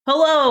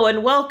Hello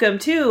and welcome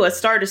to A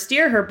Star to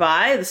Steer Her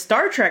By, the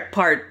Star Trek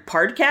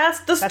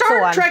Pardcast? The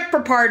Star Trek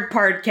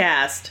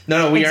Pardcast.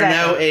 No, we are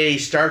now a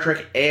Star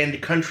Trek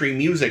and country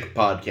music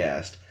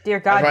podcast. Dear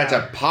God, that's why it's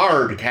a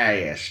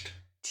Pardcast.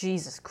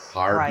 Jesus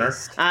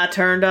Christ. Partner. I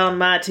turned on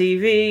my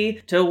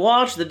TV to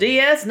watch the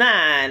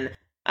DS9.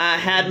 I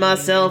had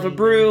myself a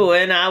brew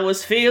and I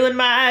was feeling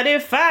mighty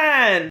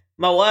fine.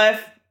 My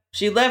wife,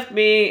 she left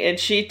me and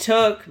she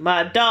took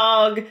my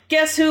dog.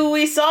 Guess who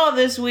we saw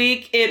this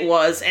week? It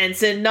was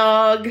Ensign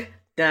Nog.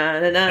 Okay,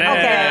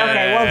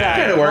 well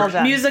done. Well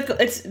done.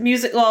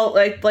 Musical,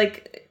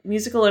 like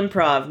musical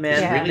improv,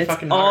 man. Yeah. Really it's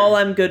fucking all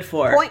hard. I'm good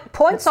for.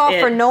 Points off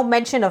for no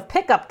mention of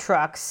pickup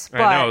trucks.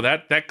 But, I know,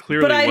 that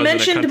clearly But I wasn't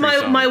mentioned a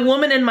country song. my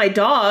woman and my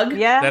dog.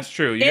 Yeah. That's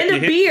true. And a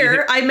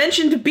beer. I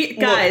mentioned beer.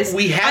 Guys,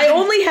 we I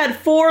only had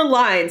 4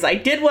 lines. I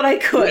did what I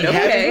could, We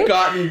okay? haven't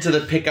gotten to the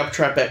pickup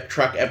truck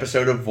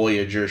episode of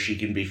Voyager. She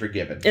can be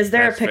forgiven. Is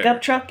there That's a pickup fair.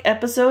 truck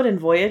episode in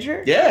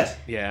Voyager? Yes.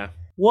 Yeah.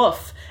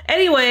 Woof.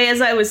 Anyway, as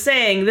I was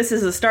saying, this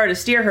is A Star to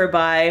Steer Her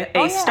By,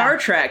 a Star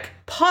Trek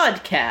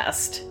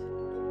podcast.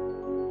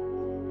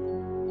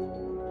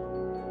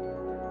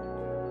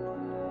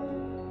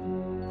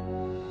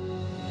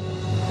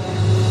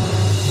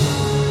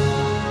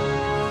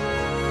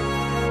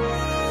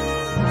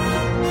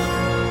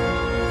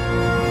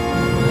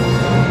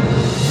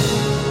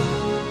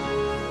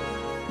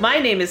 My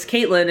name is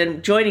Caitlin,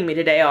 and joining me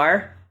today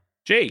are...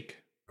 Jake.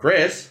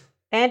 Chris.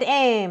 And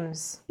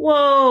Ames.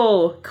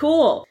 Whoa,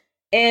 cool.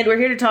 And we're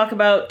here to talk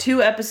about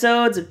 2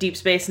 episodes of Deep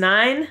Space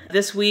Nine.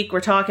 This week we're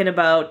talking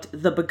about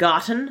The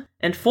Begotten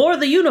and For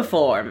the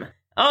Uniform.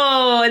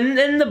 Oh, and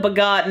in The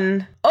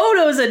Begotten,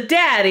 Odo's a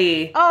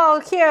daddy.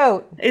 Oh,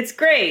 cute. It's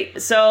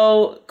great.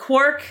 So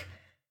Quark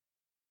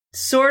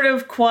sort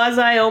of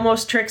quasi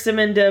almost tricks him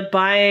into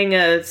buying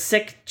a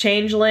sick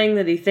changeling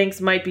that he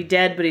thinks might be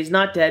dead, but he's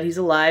not dead, he's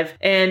alive.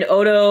 And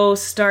Odo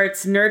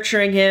starts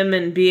nurturing him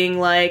and being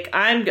like,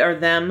 I'm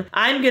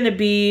gonna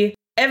be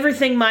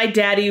everything my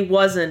daddy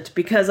wasn't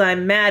because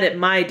I'm mad at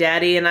my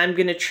daddy, and I'm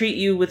gonna treat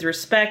you with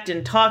respect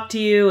and talk to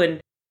you,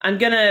 and I'm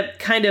gonna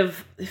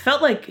it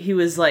felt like he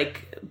was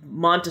like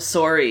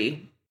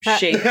Montessori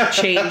shape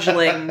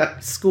changeling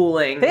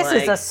schooling. This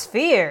is a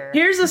sphere.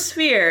 Here's a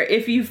sphere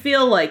if you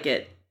feel like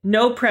it.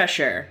 No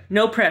pressure.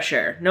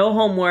 No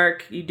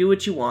homework. You do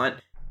what you want.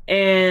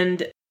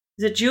 And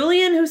is it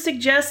Julian who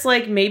suggests,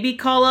 like, maybe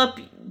call up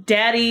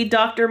Daddy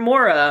Dr.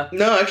 Mora?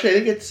 No, actually, I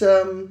think it's,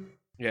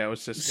 Yeah, it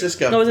was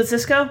Cisco. Oh, was it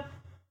Cisco?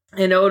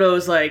 And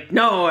Odo's like,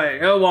 no, I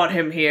don't want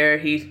him here.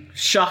 He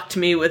shocked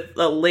me with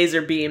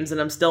laser beams,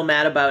 and I'm still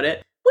mad about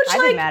it. Which,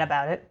 I'd be mad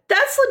about it.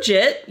 That's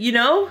legit, you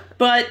know?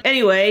 But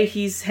anyway,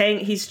 he's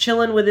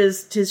chilling with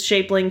his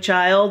shapeling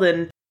child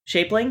and...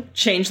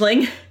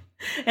 Changeling.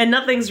 And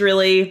nothing's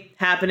really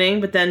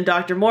happening, but then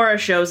Dr. Mora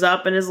shows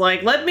up and is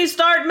like, let me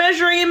start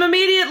measuring him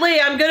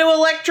immediately! I'm gonna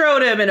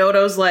electrode him! And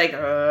Odo's like,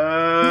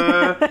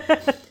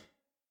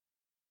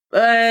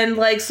 And,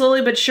 like,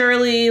 slowly but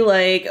surely,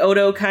 like,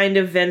 Odo kind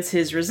of vents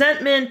his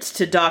resentment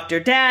to Dr.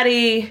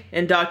 Daddy,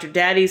 and Dr.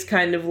 Daddy's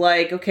kind of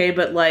like, okay,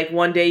 but, like,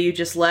 one day you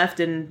just left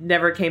and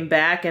never came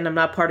back, and I'm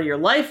not part of your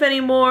life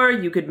anymore,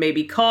 you could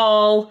maybe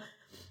call.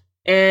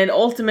 And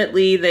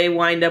ultimately, they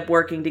wind up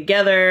working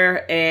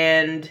together,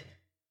 and...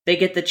 they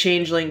get the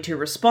changeling to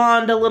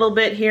respond a little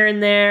bit here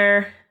and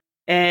there.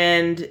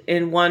 And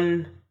in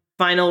one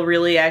final,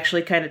 really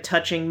actually kind of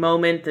touching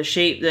moment, I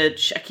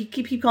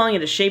keep calling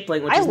it a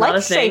shapeling, which is not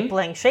a thing.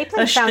 Shapeling.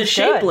 Shapeling sounds the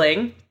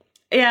shapeling.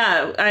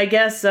 Yeah, I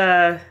guess,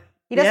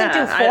 he doesn't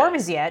do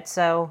forms yet,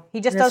 so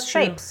he just does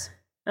true. shapes.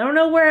 I don't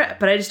know where,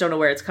 but I just don't know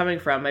where it's coming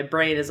from. My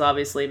brain is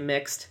obviously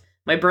mixed.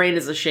 My brain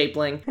is a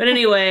shapeling. But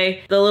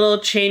anyway, the little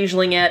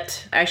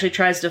changelingette actually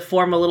tries to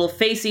form a little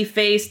facey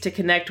face to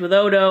connect with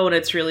Odo, and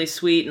it's really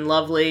sweet and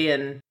lovely,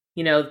 and,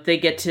 you know, they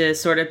get to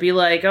sort of be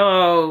like,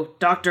 oh,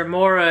 Dr.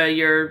 Mora,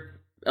 your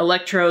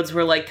electrodes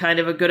were, like, kind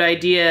of a good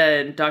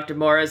idea, and Dr.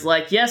 Mora's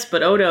like, yes,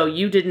 but Odo,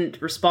 you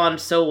didn't respond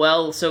so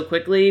well so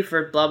quickly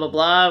for blah, blah,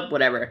 blah,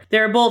 whatever.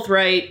 They're both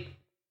right.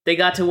 They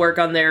got to work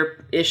on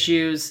their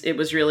issues. It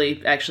was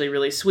actually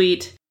really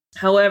sweet.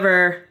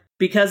 However...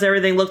 because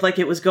everything looked like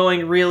it was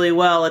going really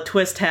well, a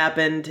twist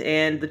happened,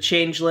 and the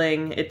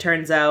changeling, it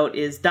turns out,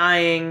 is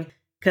dying.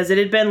 Because it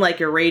had been,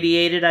 like,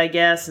 irradiated, I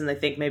guess, and they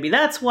think maybe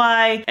that's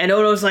why. And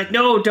Odo's like,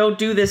 no, don't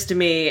do this to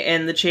me.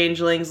 And the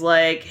changeling's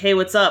like, hey,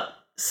 what's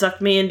up?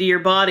 Suck me into your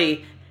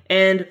body.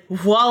 And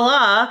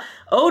voila,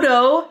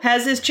 Odo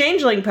has his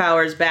changeling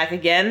powers back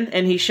again,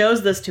 and he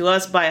shows this to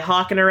us by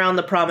hawking around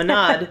the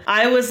promenade.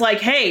 I was like,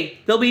 hey,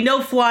 there'll be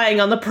no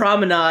flying on the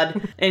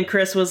promenade. And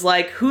Chris was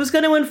like, who's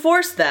going to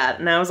enforce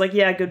that? And I was like,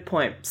 yeah, good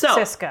point. So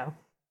Cisco.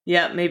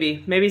 Yeah,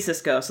 maybe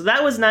Cisco. So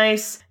that was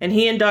nice. And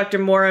he and Dr.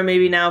 Mora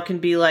maybe now can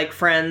be, like,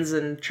 friends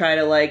and try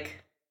to,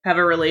 like, have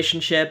a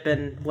relationship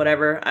and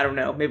whatever. I don't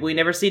know. Maybe we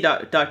never see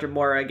Dr.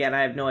 Mora again.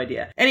 I have no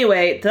idea.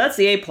 Anyway, that's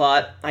the A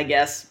plot, I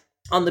guess.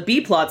 On the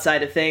B plot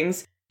side of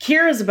things,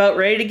 Kira's about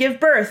ready to give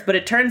birth, but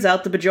it turns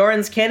out the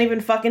Bajorans can't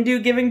even fucking do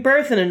giving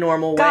birth in a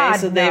normal way. God,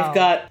 so they've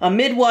got a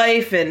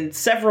midwife and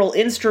several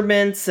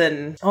instruments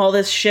and all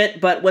this shit.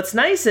 But what's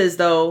nice is,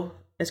 though,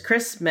 as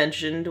Chris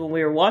mentioned when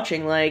we were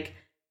watching, like,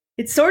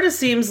 it sort of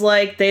seems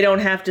like they don't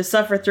have to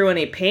suffer through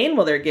any pain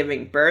while they're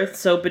giving birth.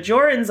 So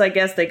Bajorans, I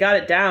guess, they got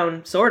it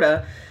down,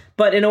 sorta.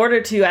 But in order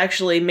to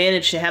actually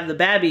manage to have the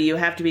baby, you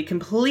have to be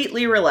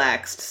completely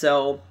relaxed.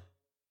 So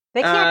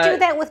they can't do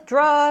that with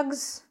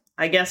drugs.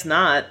 I guess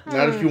not.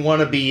 Not if you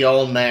want to be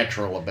all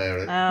natural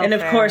about it. Oh, And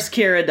of course,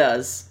 Kira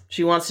does.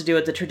 She wants to do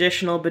it the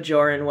traditional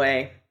Bajoran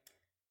way.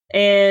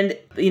 And,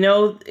 you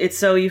know, it's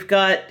so you've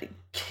got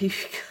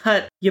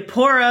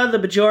Yapora, the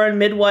Bajoran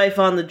midwife,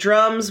 on the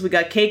drums. We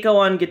got Keiko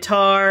on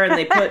guitar, and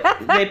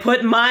they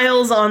put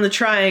Miles on the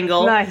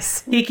triangle.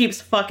 Nice. He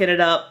keeps fucking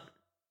it up.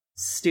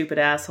 Stupid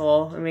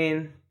asshole. I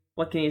mean,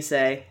 what can you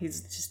say?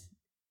 He's just...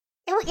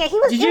 Yeah, he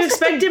was. Did you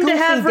expect him to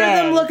have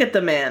rhythm? Look at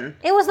the man.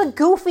 It was a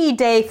goofy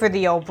day for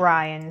the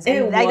O'Briens.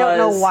 And I don't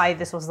know why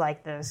this was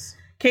like this.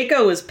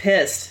 Keiko was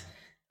pissed.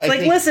 It's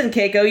like, listen,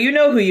 Keiko, you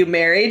know who you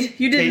married.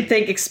 You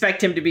didn't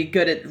expect him to be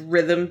good at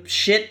rhythm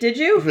shit, did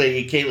you?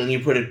 Caitlin, you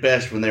put it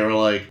best when they were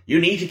like, you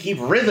need to keep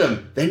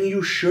rhythm. Then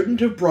you shouldn't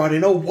have brought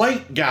in a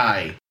white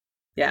guy.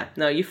 Yeah,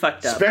 no, you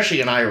fucked up.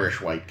 Especially an Irish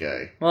white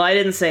guy. Well, I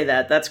didn't say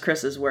that. That's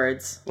Chris's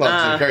words. Well,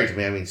 it's encouraged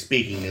me. I mean,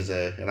 speaking as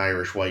an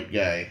Irish white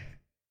guy.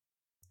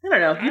 I don't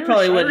know. You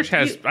probably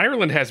wouldn't.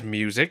 Ireland has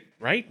music,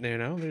 right? You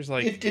know, there's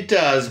like... It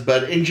does,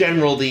 but in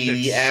general,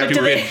 the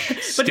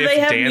average... But do they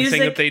have dancing music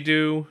that they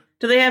do?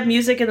 Do they have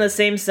music in the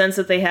same sense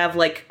that they have,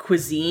 like,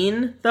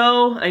 cuisine,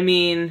 though? I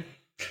mean...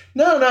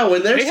 No,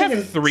 when they're singing... They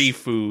have 3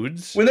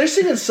 foods. When they're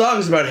singing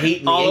songs about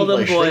hating the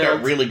English, they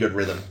got really good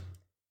rhythm.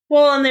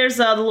 Well, and there's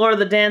the Lord of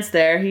the Dance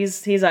there.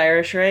 He's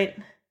Irish, right?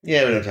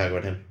 Yeah, we don't talk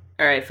about him.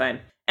 Alright,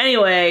 fine.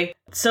 Anyway,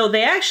 so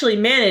they actually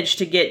managed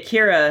to get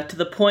Kira to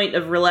the point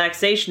of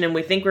relaxation, and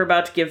we think we're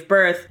about to give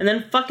birth, and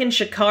then fucking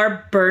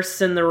Shakar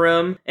bursts in the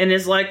room and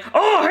is like,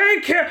 oh, hey,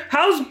 Kira,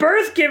 how's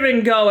birth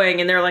giving going?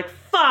 And they're like,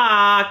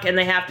 fuck, and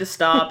they have to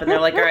stop, and they're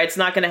like, alright, it's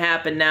not gonna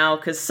happen now,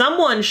 because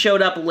someone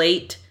showed up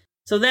late.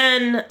 So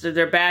then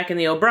they're back in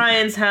the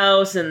O'Brien's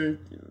house, and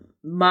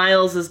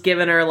Miles is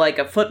giving her, like,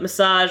 a foot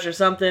massage or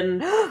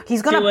something.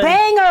 He's gonna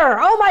bang her!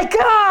 Oh my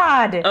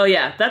god! Oh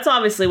yeah, that's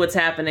obviously what's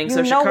happening.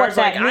 So Shakar's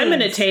like, I'm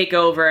gonna take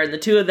over, and the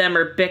two of them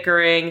are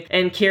bickering,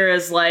 and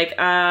Kira's like,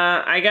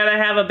 I gotta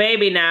have a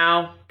baby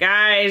now.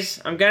 Guys,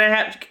 I'm gonna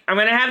have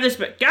this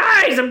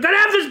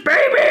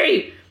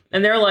baby!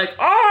 And they're like,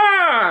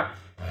 ah!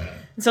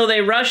 So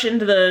they rush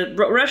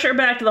her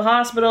back to the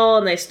hospital,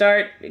 and they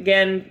start,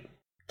 again,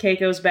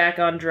 Keiko's back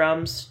on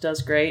drums,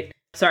 does great.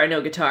 Sorry,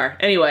 no guitar.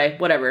 Anyway,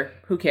 whatever.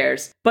 Who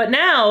cares? But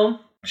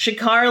now,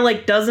 Shakar,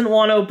 like, doesn't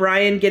want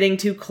O'Brien getting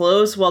too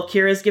close while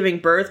Kira's giving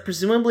birth,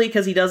 presumably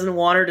because he doesn't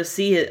want her to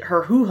see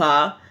her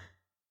hoo-ha.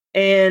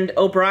 And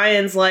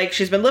O'Brien's like,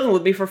 she's been living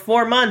with me for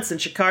 4 months, and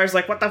Shakar's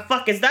like, what the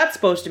fuck is that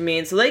supposed to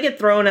mean? So they get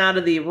thrown out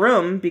of the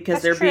room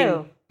because they're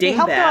being dingbats. He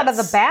helped her out of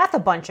the bath a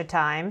bunch of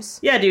times.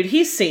 Yeah, dude,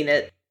 he's seen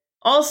it.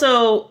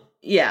 Also...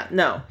 Yeah,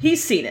 no,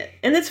 he's seen it.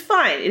 And it's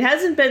fine. It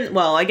hasn't been,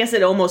 well, I guess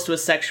it almost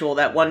was sexual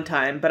that one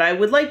time, but I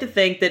would like to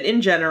think that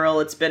in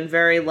general it's been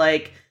very,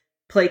 like,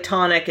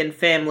 platonic and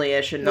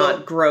family-ish and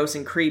not gross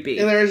and creepy.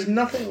 And there's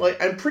nothing,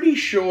 like, I'm pretty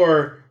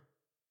sure,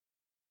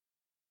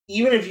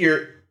 even if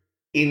you're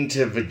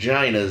into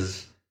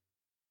vaginas,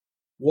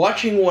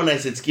 watching one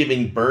as it's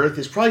giving birth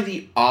is probably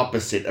the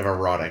opposite of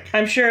erotic.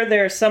 I'm sure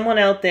there's someone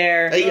out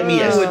there who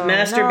would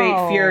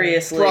masturbate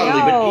furiously.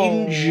 Probably, but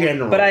in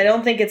general. But I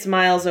don't think it's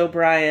Miles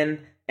O'Brien.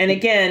 And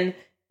again,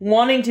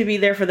 wanting to be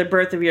there for the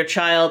birth of your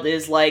child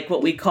is like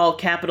what we call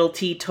capital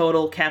T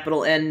total,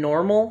 capital N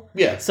normal.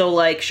 Yeah. So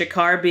like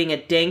Shakar being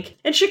a dink.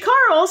 And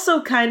Shakar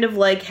also kind of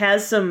like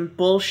has some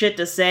bullshit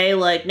to say,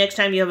 like, next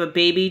time you have a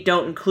baby,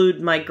 don't include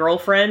my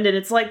girlfriend. And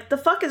it's like, the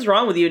fuck is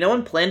wrong with you? No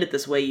one planned it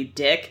this way, you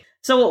dick.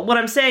 So what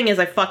I'm saying is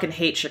I fucking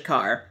hate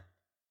Shakar.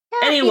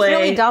 Yeah, anyway, he's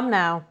really dumb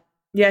now.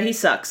 Yeah, he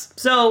sucks.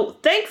 So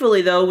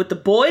thankfully, though, with the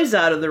boys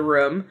out of the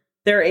room,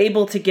 they're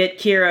able to get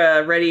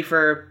Kira ready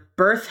for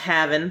birth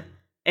having.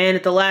 And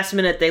at the last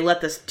minute, they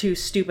let the 2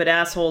 stupid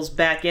assholes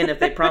back in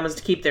if they promise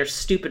to keep their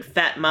stupid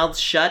fat mouths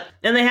shut.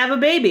 And they have a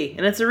baby.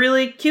 And it's a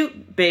really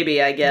cute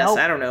baby, I guess. Nope.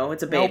 I don't know.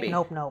 It's a baby.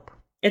 Nope.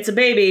 It's a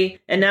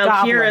baby. And now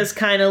Goblin. Kira's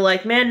kind of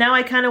like, man, now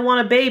I kind of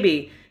want a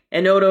baby.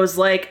 And Odo's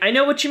like, I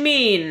know what you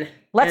mean.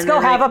 Let's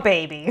go have a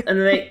baby.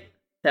 And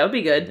that would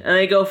be good. And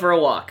they go for a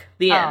walk.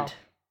 The end.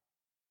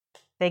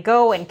 They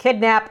go and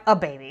kidnap a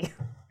baby.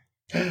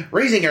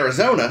 Raising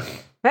Arizona.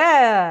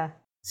 Yeah.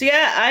 So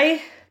yeah,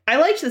 I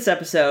liked this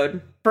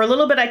episode. For a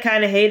little bit, I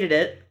kind of hated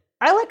it.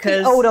 I like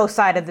the Odo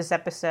side of this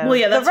episode. Well,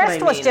 yeah, that's the rest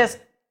what I was mean. just,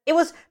 it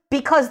was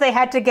because they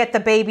had to get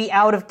the baby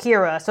out of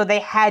Kira, so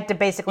they had to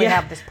basically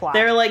have this plot.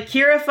 They're like,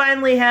 Nana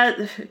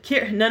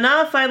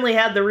finally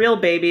had the real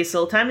baby,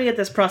 so time to get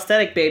this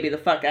prosthetic baby the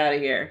fuck out of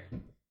here.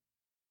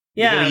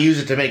 Yeah. You're gonna use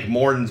it to make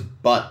Morden's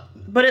butt.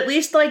 But at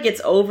least, like,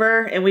 it's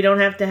over, and we don't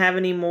have to have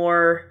any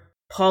more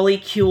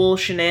polycule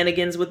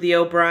shenanigans with the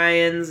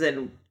O'Briens,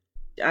 and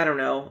I don't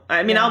know.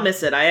 I mean, I'll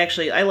miss it.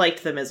 I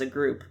liked them as a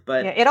group,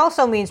 but... Yeah, it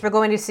also means we're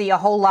going to see a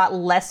whole lot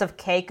less of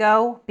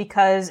Keiko,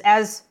 because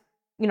as,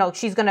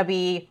 she's going to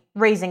be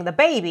raising the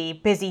baby,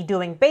 busy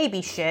doing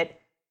baby shit,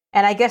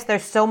 and I guess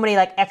there's so many,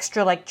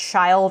 extra,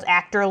 child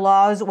actor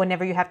laws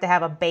whenever you have to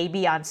have a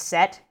baby on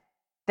set.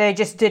 They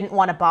just didn't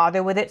want to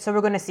bother with it, so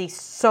we're going to see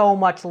so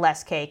much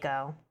less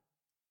Keiko.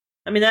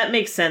 I mean, that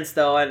makes sense,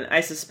 though, and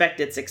I suspect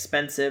it's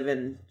expensive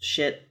and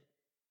shit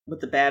with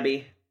the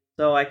babby,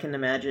 so I can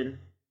imagine.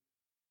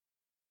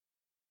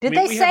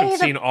 We haven't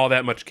seen all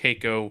that much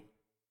Keiko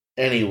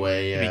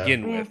anyway to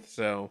begin with,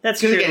 so... That's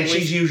true. Again,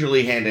 she's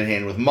usually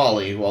hand-in-hand with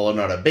Molly, while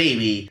not a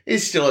baby,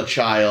 is still a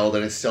child,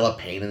 and it's still a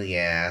pain in the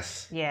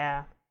ass.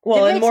 Yeah.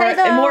 Well,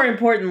 and more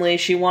importantly,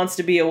 she wants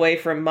to be away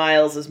from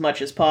Miles as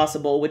much as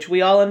possible, which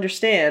we all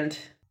understand,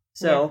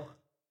 so... Yeah.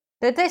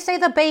 Did they say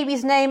the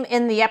baby's name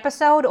in the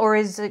episode, or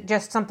is it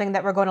just something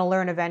that we're going to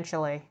learn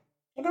eventually?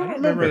 I don't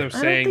remember them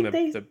saying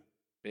the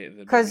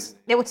because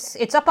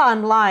it's up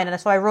online, and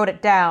so I wrote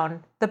it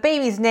down. The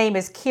baby's name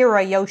is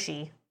Kira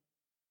Yoshi.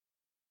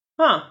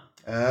 Huh.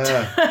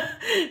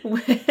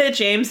 Which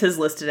James has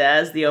listed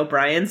as the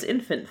O'Brien's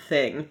infant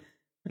thing,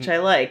 which I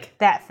like.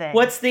 That thing.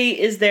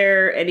 Is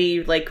there any,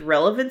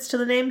 relevance to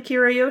the name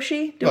Kira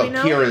Yoshi? Do we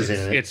know? Kira's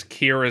in it. It's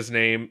Kira's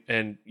name,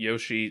 and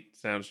Yoshi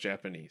sounds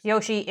Japanese.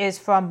 Yoshi is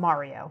from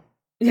Mario.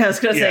 Yeah, I was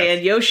going to say,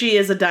 and Yoshi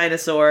is a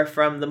dinosaur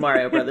from the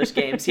Mario Brothers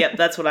games. Yep,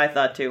 that's what I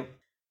thought too.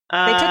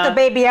 They took the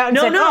baby out and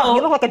said, "Oh,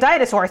 you look like a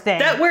dinosaur thing."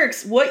 That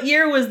works. What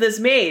year was this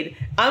made?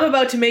 I'm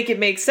about to make it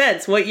make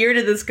sense. What year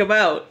did this come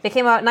out? It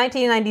came out in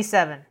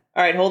 1997.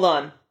 All right, hold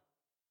on.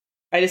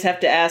 I just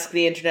have to ask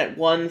the internet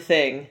one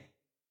thing.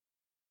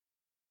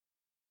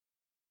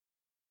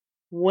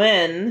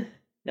 When?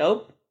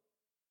 God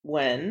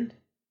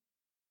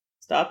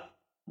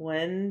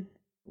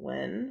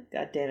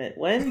damn it.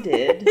 When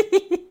did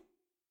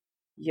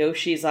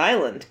Yoshi's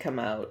Island come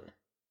out?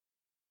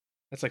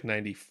 That's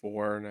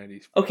 94,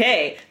 95.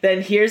 Okay,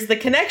 then here's the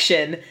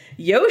connection.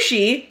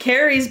 Yoshi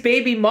carries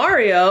baby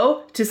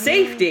Mario to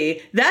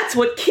safety. That's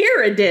what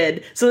Kira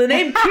did. So the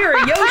name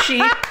Kira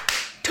Yoshi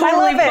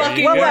totally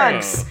fucking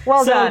works.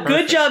 Well done.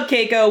 Good job,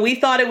 Keiko. We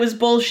thought it was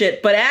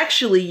bullshit, but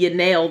actually you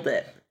nailed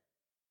it.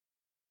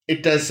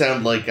 It does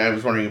sound like, I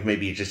was wondering if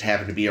maybe it just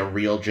happened to be a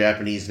real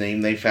Japanese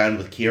name they found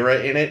with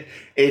Kira in it.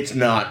 It's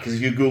not, because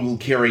if you Google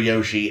Kira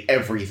Yoshi,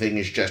 everything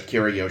is just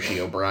Kira Yoshi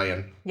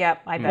O'Brien.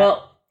 Yep, I bet.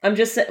 Well, I'm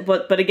just saying,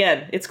 but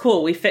again, it's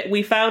cool. We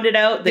found it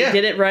out. They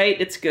did it right.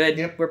 It's good.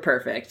 Yep. We're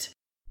perfect.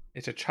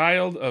 It's a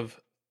child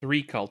of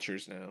 3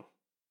 cultures now.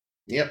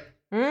 Yep.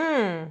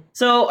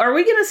 So, are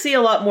we going to see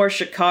a lot more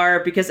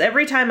Shakar? Because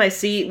every time we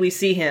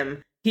see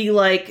him, he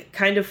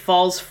kind of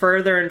falls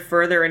further and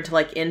further into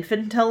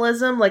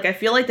infantilism. I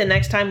feel like the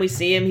next time we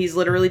see him, he's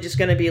literally just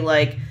going to be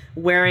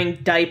wearing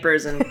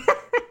diapers and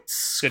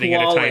sitting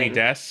at a tiny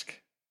desk.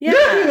 Yeah.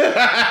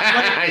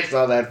 I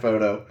saw that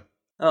photo.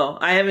 Oh,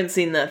 I haven't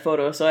seen that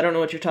photo, so I don't know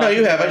what you're talking about. No,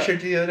 you have. I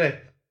showed you the other day.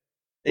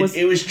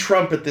 It was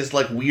Trump at this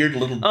weird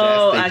little desk.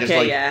 Oh, they just,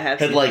 I have had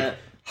seen that.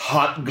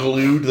 hot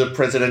glued the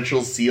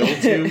presidential seal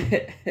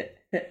to.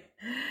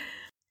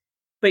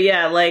 But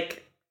yeah,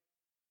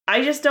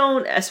 I just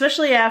don't,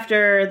 especially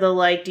after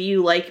the do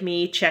you like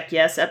me, check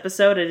yes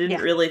episode, I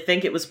didn't really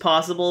think it was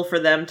possible for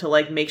them to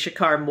make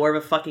Shakar more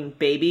of a fucking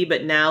baby,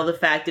 but now the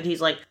fact that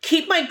he's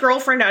keep my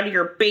girlfriend out of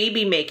your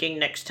baby making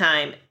next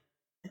time,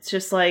 it's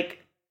just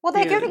well,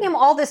 they're giving him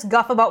all this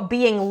guff about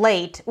being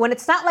late, when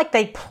it's not like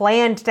they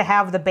planned to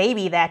have the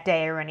baby that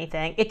day or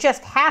anything. It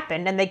just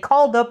happened, and they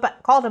called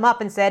him up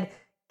and said,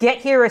 "Get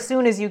here as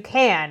soon as you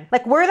can."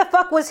 Where the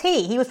fuck was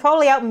he? He was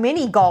probably out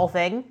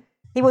mini-golfing.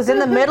 He was in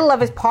the middle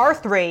of his par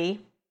 3.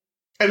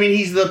 I mean,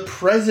 he's the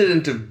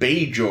president of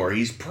Bajor.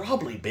 He's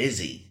probably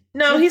busy.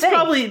 No, he's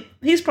probably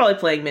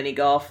playing mini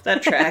golf.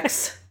 That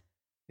tracks.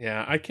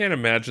 Yeah, I can't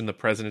imagine the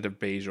president of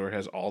Bajor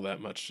has all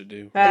that much to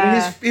do.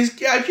 I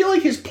feel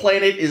like his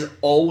planet is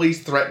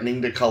always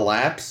threatening to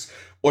collapse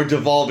or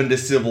devolve into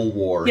civil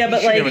war. Yeah,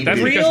 but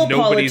real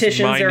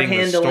politicians are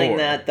handling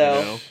that, though.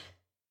 You know?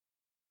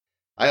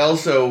 I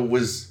also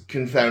was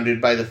confounded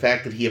by the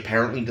fact that he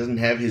apparently doesn't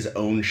have his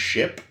own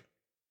ship.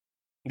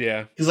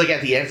 Yeah. Because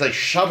at the end, it's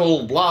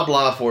shuttle blah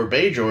blah for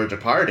Bajor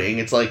departing.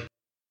 It's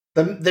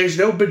there's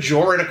no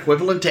Bajoran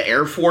equivalent to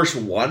Air Force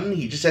One.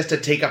 He just has to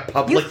take a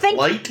public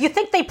flight. You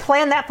think they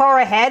plan that far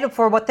ahead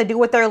for what to do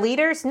with their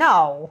leaders?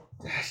 No.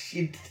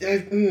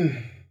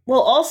 Well,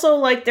 also,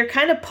 they're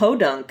kind of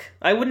podunk.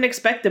 I wouldn't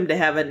expect them to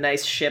have a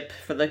nice ship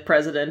for the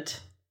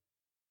president.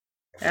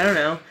 I don't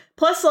know.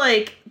 Plus,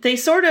 they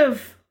sort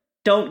of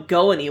don't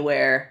go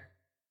anywhere.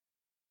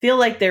 Feel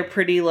like they're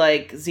pretty,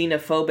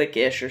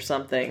 xenophobic-ish or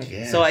something.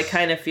 Yes. So I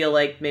kind of feel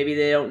like maybe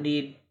they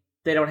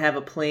don't have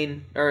a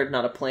plane, or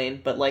not a plane,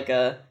 but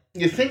a...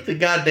 You think the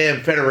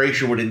goddamn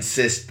Federation would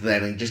insist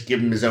then and just give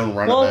him his own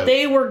runabout? Well,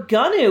 they were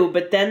gonna,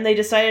 but then they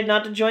decided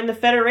not to join the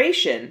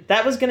Federation.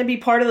 That was gonna be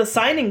part of the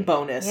signing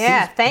bonus.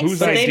 Yeah, thanks,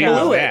 Cisco. They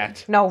blew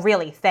it. No,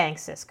 really,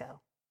 thanks,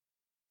 Cisco.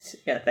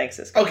 Yeah, thanks,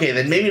 Cisco. Okay,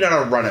 then maybe not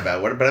a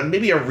runabout, but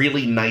maybe a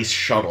really nice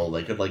shuttle.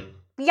 They could,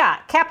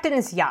 yacht,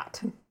 captain's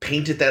yacht.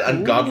 Paint it that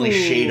ungodly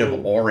shade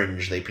of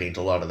orange they paint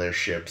a lot of their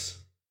ships.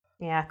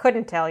 Yeah,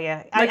 couldn't tell you.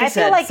 Like I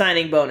said, feel like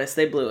signing bonus,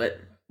 they blew it.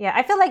 Yeah,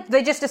 I feel like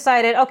they just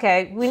decided,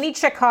 okay, we need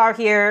Shakar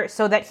here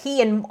so that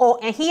he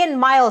and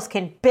Miles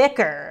can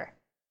bicker.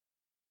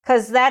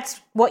 Because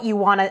that's what you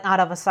want out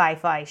of a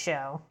sci-fi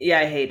show. Yeah,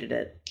 I hated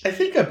it. I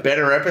think a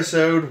better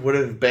episode would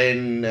have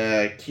been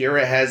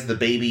Kira has the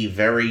baby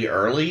very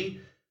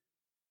early,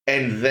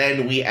 and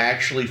then we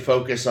actually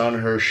focus on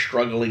her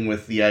struggling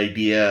with the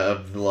idea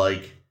of,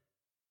 like...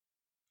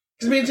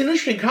 'Cause, I mean, it's an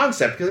interesting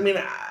concept, because, I mean,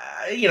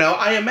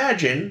 I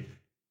imagine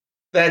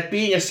that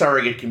being a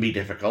surrogate can be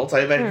difficult.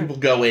 I imagine people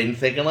go in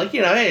thinking, like,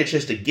 hey, it's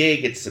just a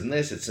gig, it's some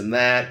this, it's some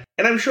that.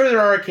 And I'm sure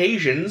there are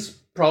occasions,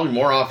 probably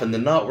more often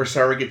than not, where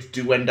surrogates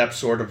do end up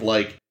sort of,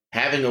 like,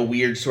 having a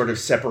weird sort of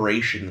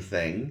separation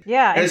thing.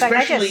 Yeah, and in fact,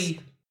 especially...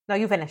 No,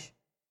 you finish.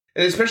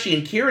 And especially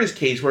in Kira's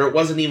case, where it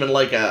wasn't even,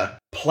 like, a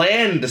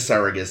planned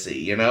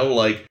surrogacy,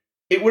 Like,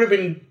 it would have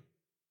been...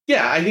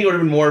 Yeah, I think it would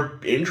have been more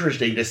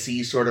interesting to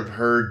see sort of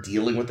her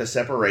dealing with the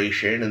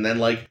separation, and then,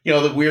 like,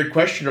 the weird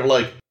question of,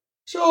 like,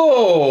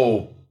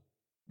 so,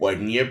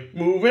 when you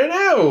moving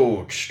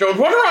out? Don't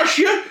want to rush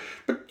you,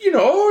 but,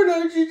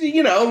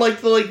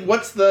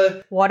 what's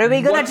the... What are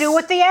we gonna do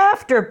with the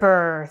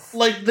afterbirth?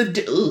 Like,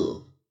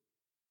 Who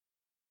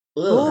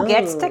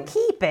gets to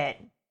keep it?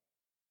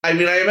 I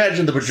mean, I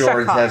imagine the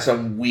Bajorans Shakar. have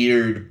some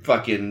weird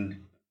fucking...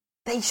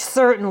 They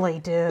certainly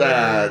do.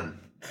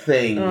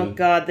 Thing. Oh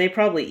god, they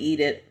probably eat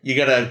it. You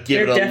gotta give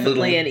They're it a little...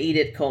 definitely an eat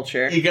it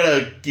culture. You give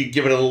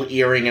it a little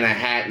earring and a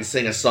hat and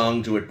sing a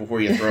song to it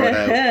before you throw it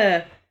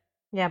out.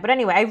 Yeah, but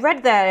anyway, I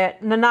read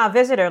that Nana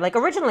Visitor, like,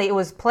 originally it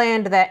was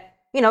planned that,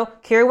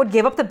 Kira would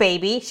give up the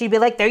baby, she'd be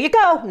like, there you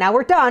go, now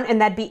we're done,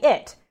 and that'd be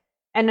it.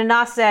 And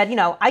Nana said,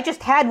 I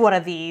just had one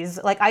of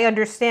these, like, I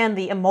understand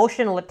the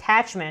emotional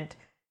attachment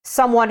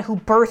someone who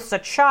births a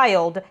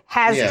child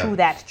has to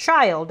that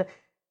child.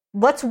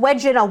 Let's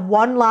wedge in a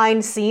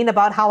one-line scene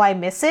about how I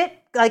miss it.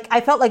 Like,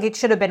 I felt like it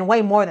should have been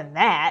way more than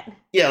that.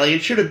 Yeah, like, it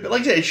should have,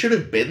 like I said, it should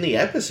have been the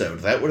episode.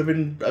 That would have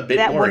been a bit more interesting.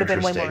 That would have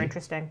been way more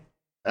interesting.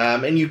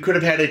 And you could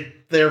have had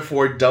it,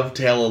 therefore,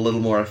 dovetail a little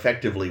more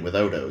effectively with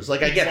Odo's.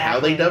 Like, I get how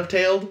they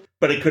dovetailed,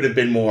 but it could have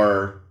been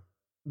more...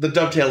 The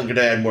dovetailing could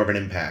have had more of an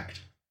impact.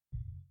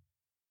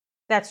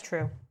 That's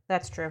true.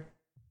 That's true.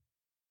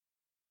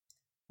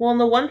 Well,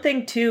 and the one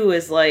thing, too,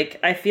 is, like,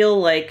 I feel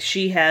like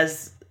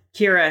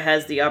Kira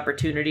has the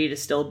opportunity to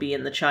still be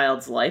in the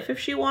child's life if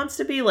she wants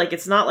to be. Like,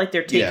 it's not like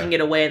they're taking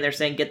it away and they're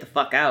saying, get the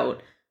fuck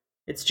out.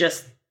 It's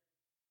just,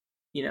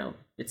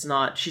 it's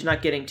not, she's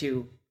not getting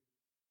to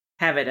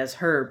have it as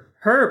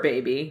her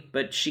baby,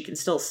 but she can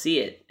still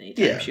see it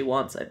anytime she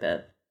wants, I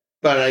bet.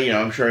 But,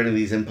 I'm sure any of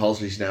these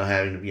impulses she's now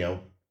having,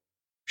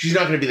 she's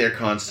not going to be there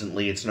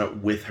constantly. It's not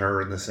with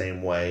her in the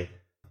same way.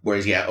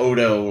 Whereas,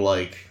 Odo,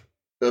 like,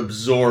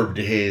 absorbed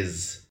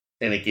his...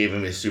 And it gave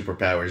him his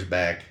superpowers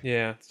back.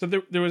 Yeah. So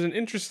there was an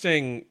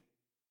interesting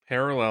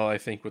parallel, I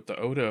think, with the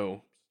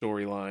Odo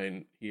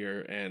storyline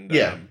here and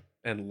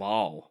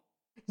Lal.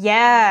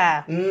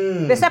 Yeah.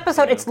 This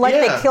episode, it's like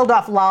they killed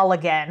off Lal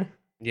again.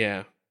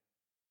 Yeah.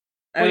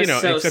 I was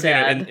so except,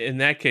 sad. In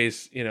that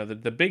case,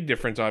 the big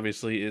difference,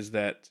 obviously, is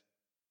that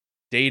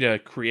Data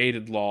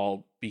created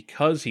Lal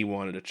because he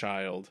wanted a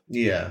child.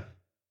 Yeah.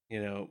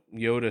 Yoda,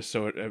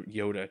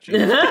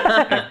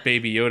 I have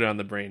baby Yoda on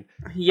the brain.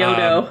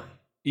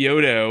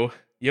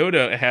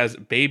 Yoda has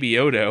baby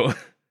Odo,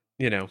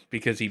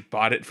 because he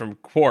bought it from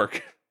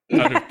Quark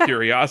out of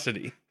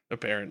curiosity,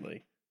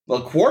 apparently.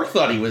 Well, Quark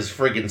thought he was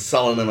friggin'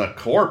 selling him a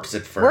corpse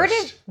at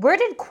first. Where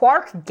did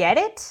Quark get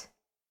it?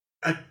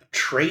 A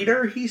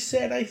trader, he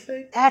said, I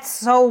think. That's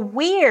so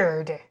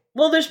weird.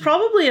 Well, there's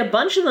probably a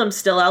bunch of them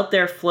still out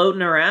there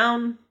floating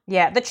around.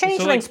 Yeah, the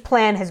Changelings'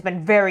 plan has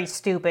been very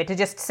stupid, to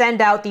just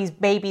send out these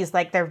babies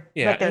like they're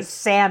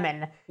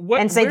salmon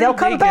and say they'll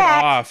come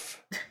back.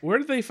 Where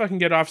did they fucking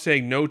get off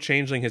saying no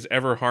Changeling has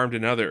ever harmed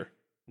another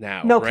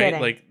now? No right? kidding.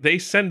 Like, they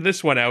send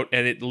this one out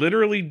and it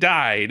literally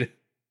died.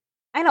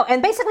 I know,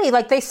 and basically,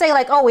 like, they say,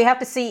 like, oh, we have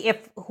to see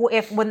if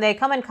when they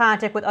come in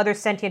contact with other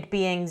sentient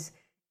beings,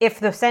 if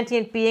the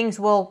sentient beings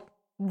will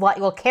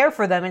care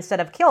for them instead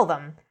of kill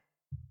them.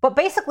 But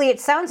basically,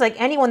 it sounds like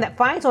anyone that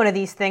finds one of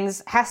these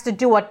things has to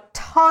do a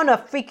ton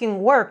of freaking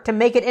work to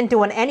make it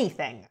into an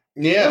anything.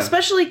 Yeah. Well,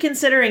 especially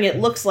considering it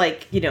looks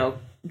like,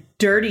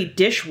 dirty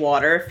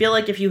dishwater. I feel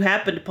like if you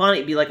happened upon it,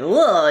 you'd be like,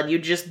 ugh, and you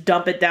just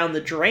dump it down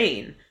the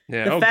drain.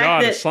 Yeah,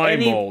 God, a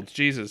slime mold.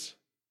 Jesus.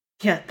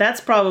 Yeah, that's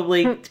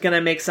probably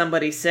gonna make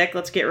somebody sick.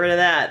 Let's get rid of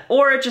that.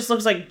 Or it just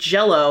looks like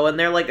Jell-O, and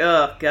they're like,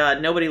 oh,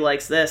 God, nobody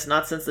likes this.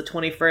 Not since the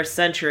 21st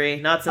century.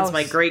 Not since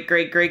my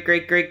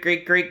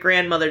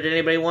great-great-great-great-great-great-grandmother did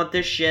anybody want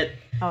this shit.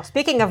 Oh,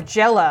 speaking of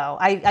Jell-O,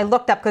 I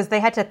looked up because they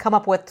had to come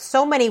up with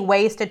so many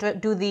ways to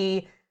do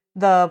the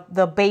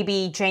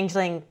baby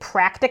changeling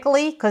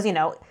practically, because,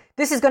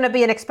 this is going to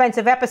be an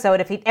expensive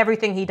episode if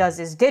everything he does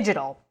is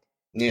digital.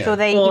 Yeah. So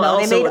they,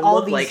 they made all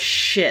look these like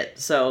shit.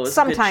 So it's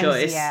sometimes, a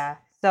good choice. yeah.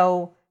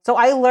 So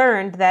I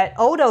learned that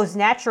Odo's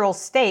natural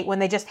state, when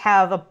they just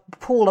have a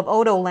pool of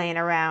Odo laying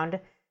around,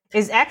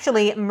 is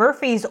actually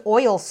Murphy's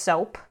oil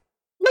soap.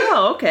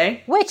 Oh,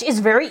 okay. Which is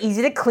very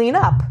easy to clean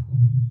up.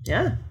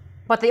 Yeah.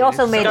 But they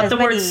also made got as the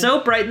many... word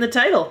soap right in the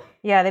title.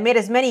 Yeah, they made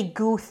as many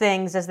goo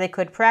things as they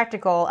could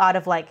practical out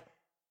of, like,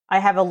 I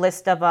have a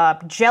list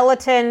of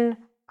gelatin,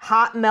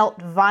 hot melt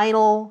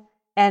vinyl,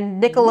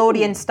 and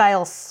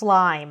Nickelodeon-style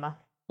slime.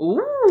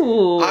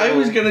 Ooh. I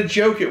was going to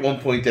joke at one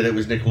point that it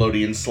was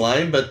Nickelodeon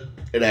slime, but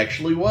it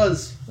actually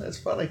was. That's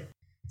funny.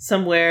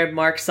 Somewhere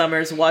Mark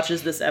Summers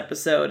watches this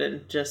episode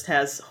and just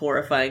has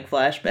horrifying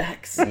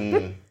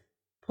flashbacks.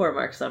 Poor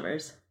Mark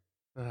Summers.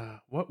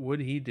 What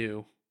would he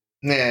do?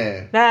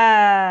 Joke.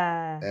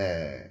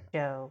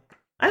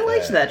 I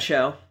liked that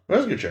show. That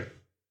was a good show.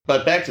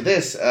 But back to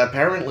this.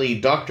 Apparently,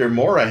 Dr.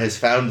 Mora has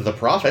found the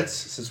prophets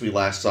since we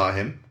last saw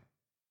him.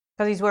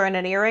 Because he's wearing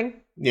an earring?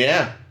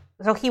 Yeah.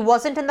 So he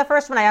wasn't in the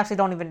first one? I actually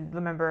don't even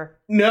remember.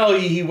 No,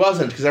 he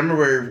wasn't. Because I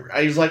remember,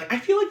 I was like, I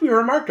feel like we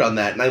remarked on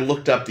that. And I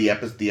looked up the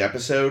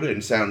episode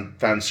and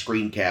found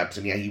screen caps.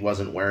 And yeah, he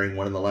wasn't wearing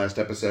one in the last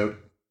episode.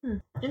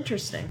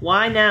 Interesting.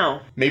 Why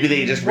now? Maybe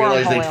they just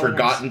realized they'd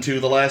forgotten to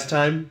the last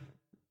time.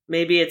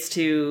 Maybe it's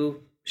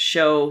to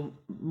show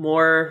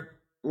more,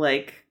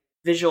 like,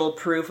 visual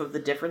proof of the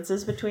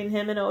differences between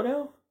him and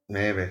Odo?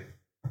 Maybe.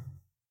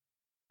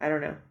 I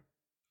don't know.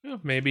 Yeah,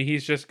 maybe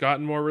he's just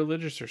gotten more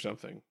religious or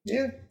something.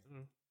 Yeah.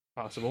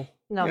 Possible.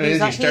 No, he's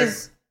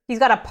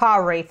got a paw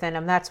wraith in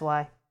him, that's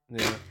why.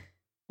 Yeah.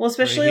 Well,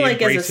 especially,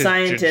 like, as a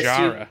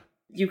scientist,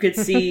 you could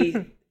see...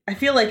 I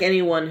feel like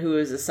anyone who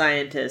is a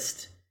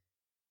scientist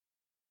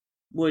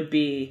would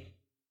be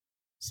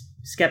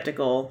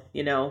skeptical,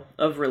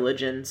 of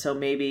religion, so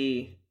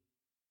maybe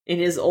in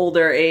his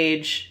older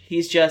age,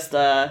 he's just,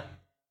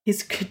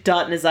 he's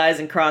dotting his I's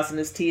and crossing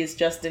his T's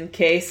just in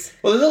case.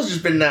 Well, there's also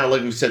just been now,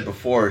 like we've said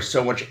before,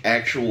 so much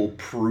actual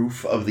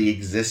proof of the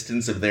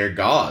existence of their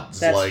gods.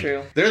 That's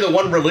true. They're the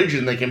one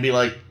religion that can be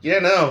like, yeah,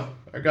 no,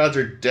 our gods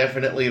are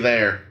definitely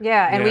there.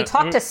 Yeah, and we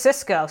talk to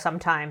Cisco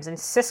sometimes, and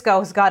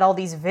Cisco's got all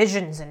these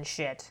visions and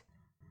shit.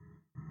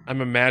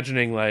 I'm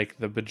imagining, like,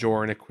 the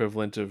Bajoran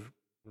equivalent of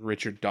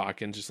Richard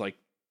Dawkins just, like,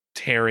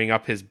 tearing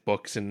up his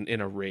books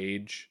in a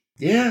rage.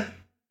 Yeah.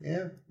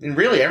 And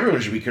really,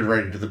 everyone should be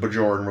converted to the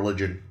Bajoran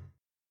religion.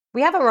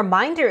 We have a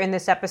reminder in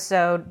this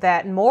episode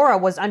that Mora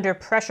was under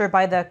pressure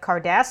by the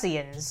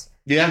Cardassians.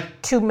 Yeah.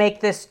 To make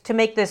this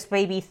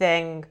baby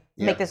thing,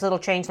 make this little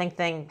changeling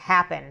thing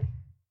happen.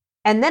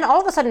 And then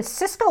all of a sudden,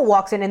 Cisco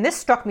walks in, and this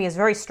struck me as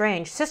very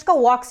strange. Cisco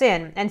walks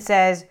in and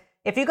says,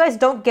 if you guys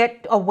don't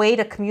get a way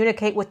to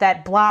communicate with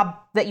that blob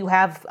that you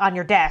have on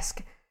your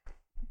desk,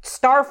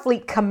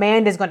 Starfleet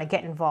Command is going to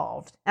get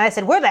involved. And I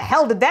said, where the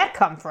hell did that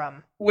come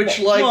from?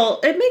 Well,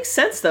 it makes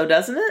sense, though,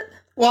 doesn't it?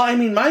 Well, I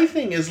mean, my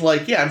thing is,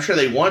 like, yeah, I'm sure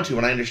they want to,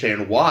 and I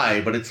understand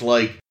why, but it's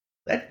like,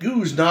 that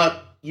goo's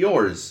not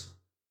yours.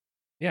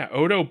 Yeah,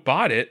 Odo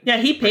bought it. Yeah,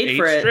 he paid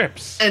for it.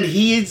 Strips. And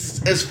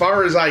he's, as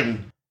far as I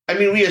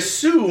mean, we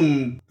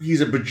assume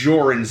he's a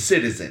Bajoran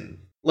citizen.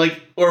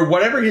 Like, or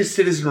whatever his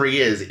citizenry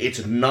is,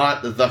 it's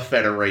not the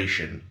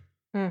Federation.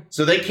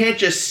 So they can't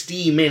just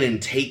steam in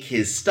and take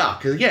his stuff.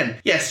 Because again,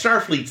 yeah,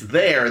 Starfleet's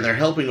there and they're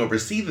helping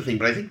oversee the thing,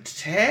 but I think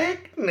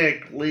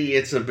technically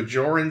it's a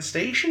Bajoran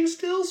station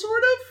still,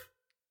 sort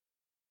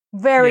of?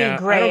 Very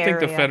gray I don't think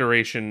area. the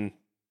Federation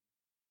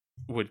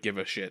would give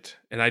a shit.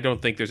 And I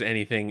don't think there's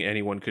anything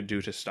anyone could do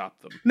to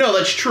stop them. No,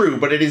 that's true,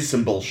 but it is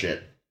some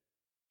bullshit.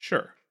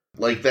 Sure.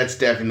 Like, that's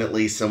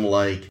definitely some,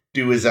 like,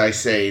 do as I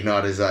say,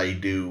 not as I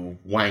do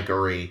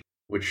wankery.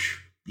 Which,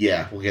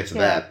 yeah, we'll get to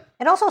that.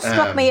 It also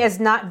struck me as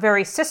not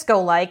very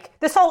Cisco-like.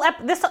 This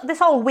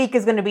whole week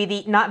is going to be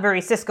the not very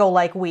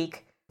Cisco-like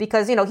week.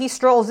 Because, he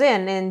strolls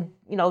in and,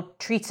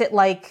 treats it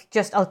like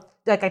just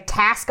a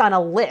task on a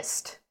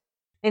list.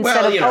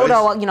 Instead of,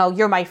 Odo,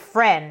 you're my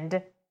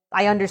friend.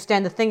 I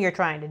understand the thing you're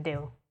trying to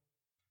do.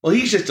 Well,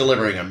 he's just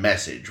delivering a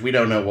message. We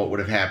don't know what would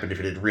have happened if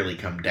it had really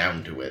come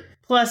down to it.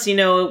 Plus,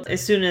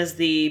 as soon as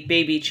the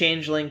baby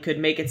changeling could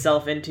make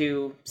itself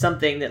into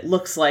something that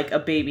looks like a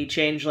baby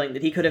changeling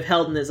that he could have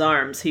held in his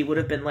arms, he would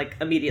have been, like,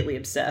 immediately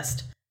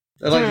obsessed.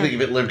 I'd like to think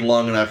if it lived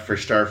long enough for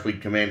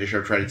Starfleet Command to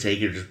try to take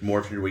it, just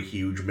morph into a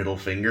huge middle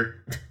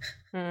finger.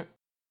 But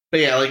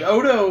yeah, like,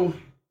 Odo,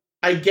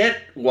 I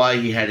get why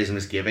he had his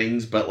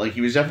misgivings, but, like,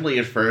 he was definitely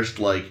at first,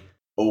 like,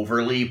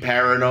 overly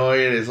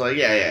paranoid. It's like,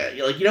 yeah,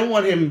 like, you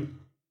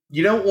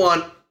don't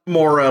want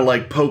Mora,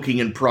 like,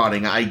 poking and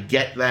prodding. I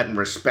get that and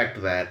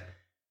respect that.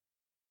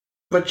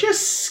 But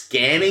just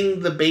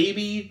scanning the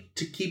baby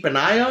to keep an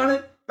eye on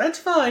it, that's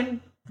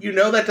fine.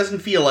 That doesn't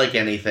feel like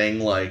anything.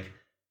 Like,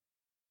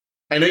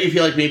 I know you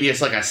feel like maybe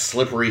it's like a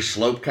slippery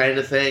slope kind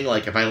of thing.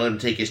 Like, if I let him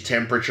take his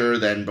temperature,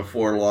 then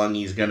before long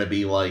he's gonna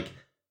be, like,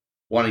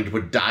 wanting to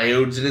put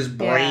diodes in his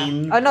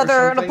brain. Yeah.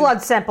 Another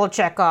blood sample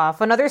check off.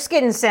 Another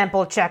skin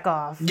sample check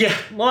off. Yeah.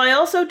 Well, I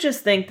also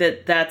just think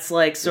that that's,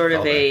 like, sort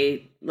of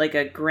a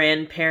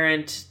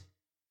grandparent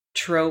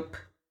trope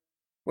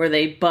where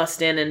they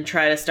bust in and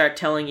try to start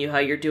telling you how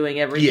you're doing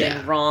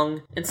everything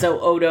wrong. And so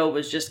Odo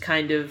was just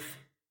kind of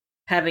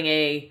having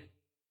a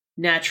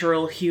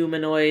natural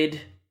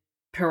humanoid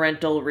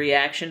parental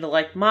reaction to,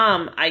 like,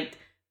 Mom,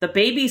 The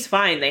baby's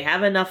fine. They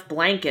have enough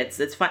blankets.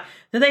 It's fine.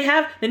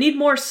 They need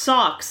more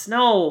socks.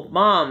 No,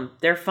 Mom,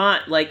 they're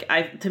fine. Like,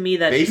 to me,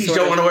 that babies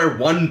don't want to wear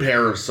one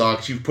pair of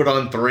socks. You've put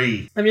on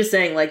 3. I'm just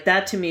saying, like,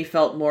 that to me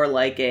felt more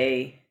like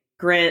a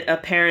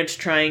parent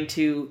trying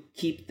to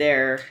keep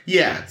their...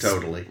 Yeah,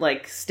 totally.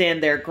 Like,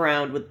 stand their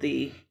ground with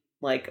the,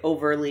 like,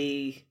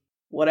 overly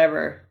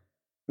whatever.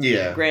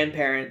 Yeah.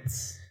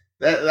 Grandparents.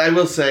 I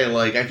will say,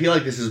 like, I feel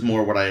like this is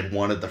more what I had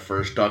wanted the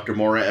first Dr.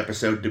 Mora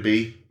episode to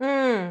be.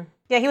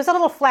 Yeah, he was a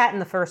little flat in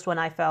the first one,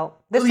 I felt.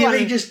 This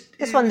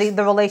one,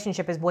 the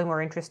relationship is way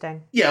more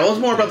interesting. Yeah, well, it's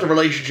more about the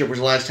relationship, whereas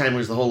the last time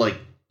was the whole, like,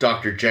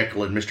 Dr.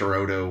 Jekyll and Mr.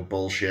 Odo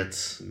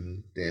bullshits.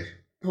 And,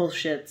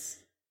 Bullshits.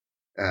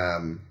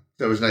 So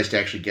it was nice to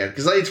actually get...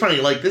 Because it's funny,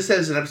 like, this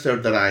is an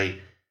episode that I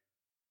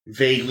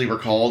vaguely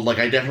recalled. Like,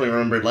 I definitely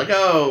remembered, like,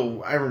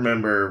 I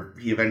remember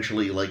he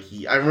eventually, like,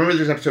 I remember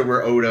there's an episode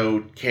where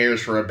Odo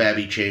cares for a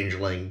baby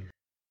changeling.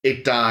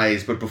 It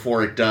dies, but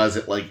before it does,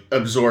 it, like,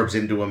 absorbs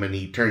into him and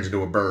he turns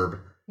into a burb.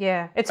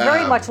 Yeah, it's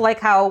very much like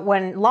how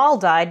when Lal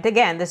died,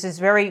 again, this is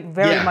very,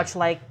 very much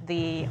like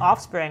the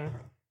Offspring,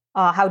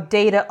 how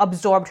Data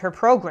absorbed her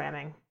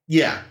programming.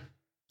 Yeah.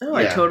 Oh,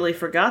 I totally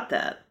forgot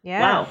that. Yeah.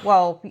 Wow.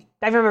 Well,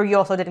 I remember you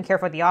also didn't care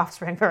for the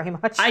Offspring very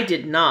much. I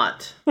did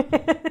not.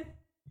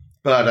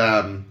 But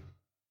I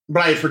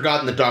had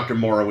forgotten that Dr.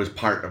 Mora was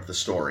part of the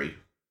story.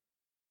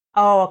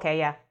 Oh, okay,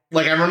 yeah.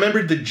 Like, I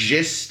remembered the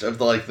gist of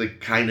the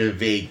kind of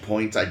vague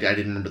points. I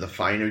didn't remember the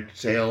finer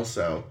details,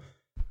 so...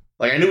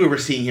 Like, I knew we were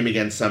seeing him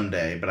again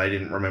someday, but I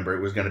didn't remember it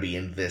was going to be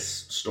in this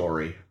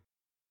story.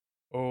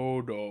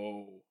 Oh,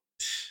 no.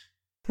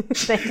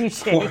 Thank you,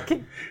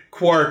 Shake.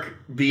 Quark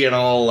being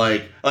all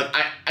like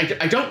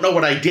I don't know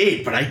what I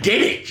did, but I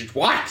did it.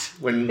 What?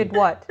 Did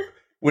what?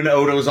 When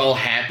Odo's all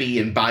happy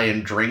and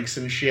buying drinks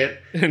and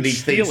shit. And he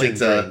thinks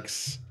it's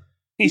drinks.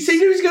 He said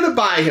he was going to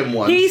buy him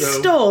one. He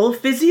stole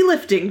fizzy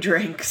lifting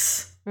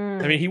drinks.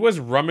 I mean, he was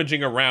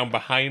rummaging around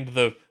behind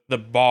the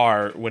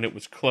bar when it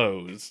was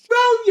closed.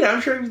 Well, yeah,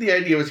 I'm sure the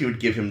idea was he would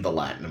give him the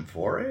latinum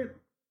for it.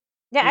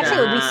 Yeah,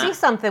 actually, we see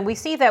something. We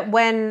see that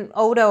when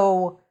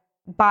Odo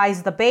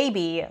buys the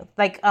baby,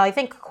 like, I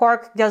think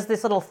Quark does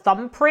this little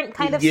thumbprint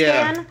kind of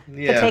scan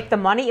to take the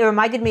money. It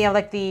reminded me of,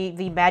 like,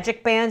 the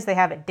magic bands they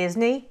have at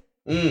Disney.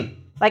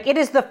 Like, it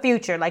is the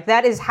future. Like,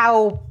 that is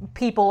how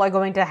people are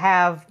going to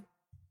have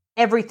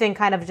everything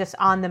kind of just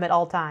on them at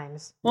all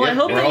times. Well, I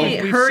hope they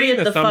hurry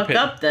it the fuck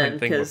up then,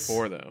 because...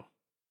 before, though.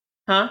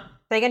 Huh?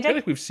 Say again, Jake? I feel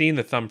like we've seen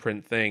the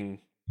thumbprint thing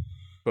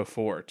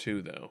before,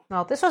 too, though.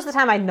 Well, this was the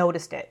time I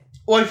noticed it.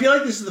 Well, I feel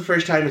like this is the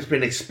first time it's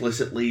been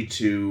explicitly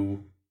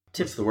to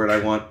what's the word I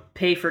want?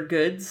 Pay for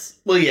goods?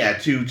 Well, yeah,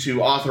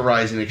 to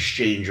authorize an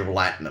exchange of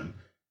latinum.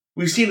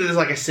 We've seen it as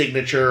like a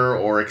signature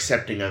or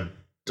accepting a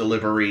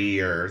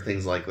delivery or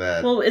things like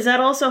that. Well, is that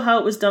also how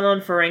it was done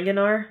on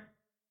Ferenginar?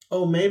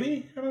 Oh,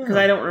 maybe? Because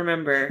I don't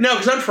remember. No,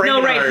 because on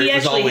Ferenginar he it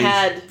was actually always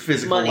had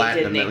physical money,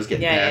 latinum that was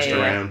getting passed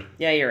around.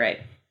 Yeah, you're right.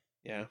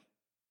 Yeah.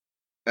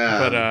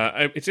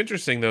 But it's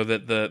interesting, though,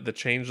 that the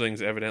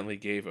changelings evidently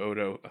gave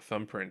Odo a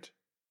thumbprint.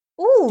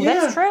 Ooh,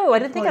 that's true. I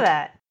didn't think of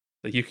that.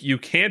 Like, you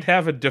can't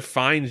have a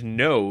defined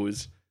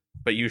nose,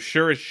 but you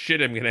sure as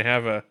shit am going to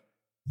have a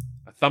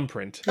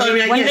thumbprint. I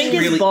mean, I think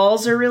his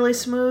balls are really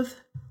smooth.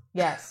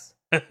 Yes.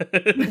 I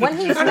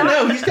don't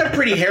know. He's got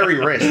pretty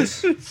hairy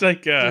wrists. It's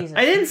like... I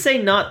didn't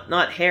say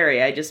not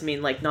hairy. I just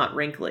mean, like, not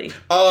wrinkly.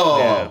 Oh.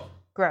 Yeah.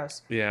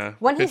 Gross. Yeah.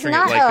 When he's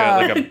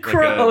not...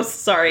 Gross.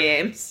 Sorry,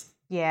 Ames.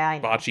 Yeah, I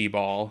know. Bocce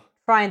ball.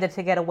 Trying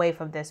to get away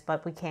from this,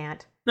 but we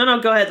can't.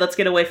 No, go ahead. Let's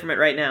get away from it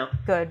right now.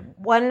 Good.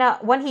 When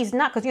he's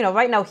not, because,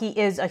 right now he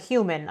is a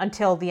human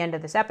until the end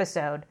of this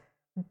episode,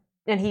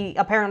 and he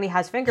apparently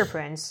has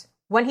fingerprints.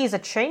 When he's a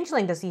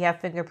changeling, does he have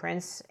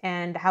fingerprints,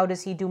 and how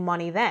does he do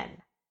money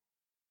then?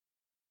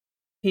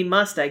 He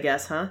must, I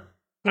guess, huh?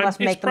 He must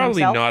make them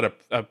probably himself?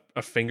 not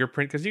a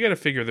fingerprint, because you got to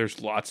figure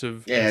there's lots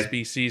of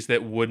species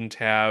that wouldn't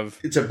have...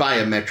 It's a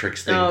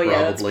biometrics thing, probably.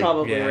 Yeah, that's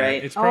probably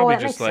right. It's probably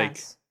just like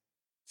sense.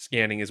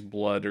 Scanning his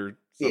blood or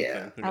something.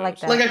 Yeah. I like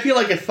that. Like, I feel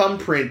like a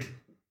thumbprint,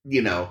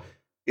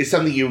 is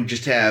something you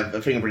just have,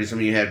 a fingerprint is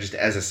something you have just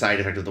as a side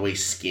effect of the way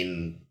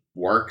skin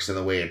works and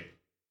the way it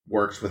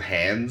works with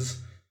hands.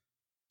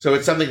 So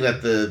it's something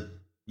that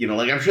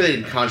I'm sure they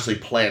didn't consciously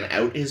plan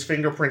out his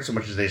fingerprint so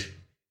much as they just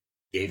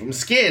gave him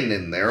skin,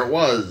 and there it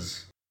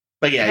was.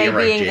 But yeah, you're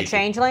right, Jake. They being the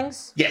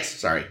changelings? Yes,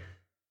 sorry.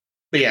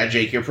 But yeah,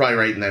 Jake, you're probably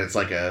right in that it's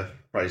like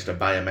probably just a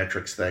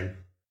biometrics thing.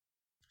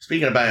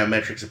 Speaking of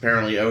biometrics,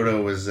 apparently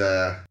Odo was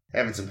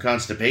having some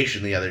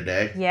constipation the other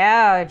day.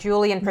 Yeah,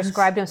 Julian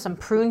prescribed him some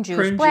prune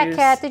juice. Black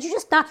Cat, did you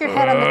just knock your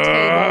head on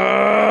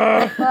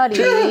the table?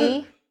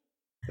 Buddy.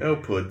 No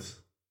puds.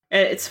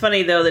 It's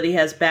funny, though, that he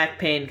has back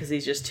pain because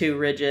he's just too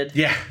rigid.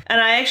 Yeah. And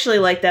I actually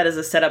like that as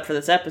a setup for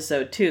this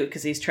episode, too,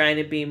 because he's trying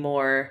to be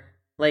more,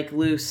 like,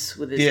 loose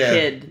with his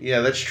kid.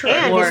 Yeah, that's true.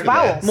 And his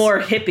bowels. More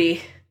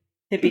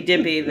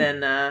hippy-dippy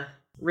than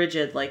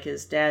rigid like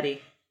his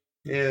daddy.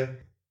 Yeah.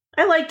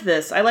 I liked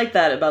this. I liked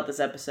that about this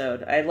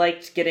episode. I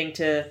liked getting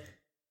to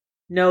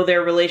know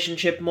their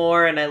relationship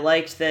more, and I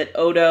liked that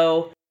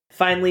Odo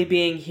finally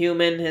being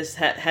human, has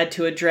had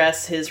to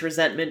address his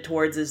resentment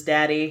towards his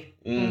daddy.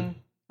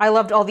 I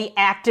loved all the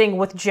acting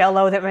with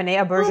Jello that Renee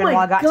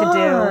Auberjonois got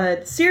to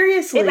do.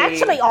 Seriously. It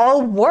actually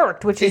all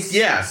worked, which is,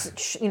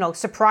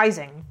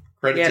 surprising.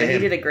 Credit to him. He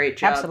did a great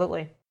job.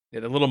 Absolutely. Yeah,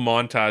 the little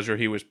montage where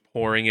he was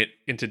pouring it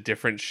into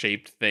different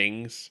shaped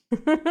things.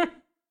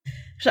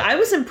 So I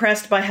was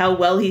impressed by how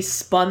well he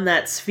spun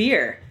that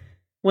sphere.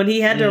 When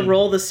he had to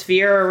roll the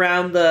sphere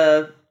around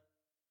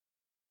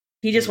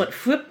he just went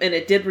whoop, and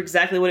it did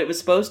exactly what it was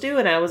supposed to,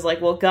 and I was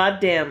like, well,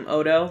 goddamn,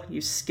 Odo,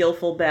 you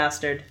skillful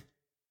bastard.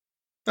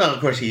 Oh,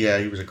 of course, he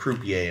was a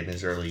croupier in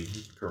his early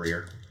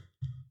career.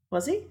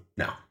 Was he?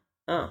 No.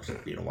 Oh.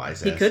 Just being a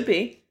wise He ass. could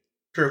be.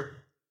 True.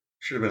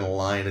 Should have been a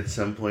line at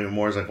some point where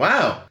Moore's like,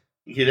 wow,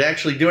 you could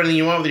actually do anything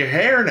you want with your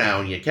hair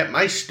now, and you kept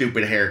my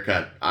stupid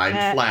haircut.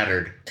 I'm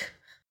flattered.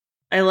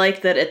 I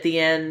like that at the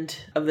end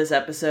of this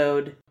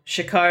episode,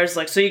 Shakar's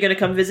like, so you're gonna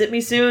come visit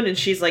me soon? And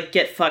she's like,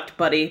 get fucked,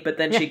 buddy. But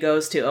then she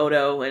goes to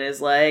Odo and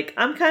is like,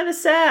 I'm kind of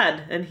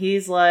sad. And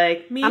he's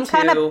like, me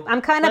too.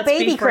 I'm kind of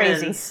baby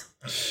crazy.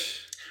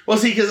 Well,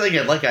 see, because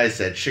again, like I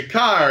said,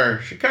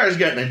 Shakar's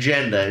got an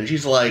agenda, and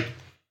she's like,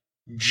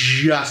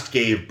 just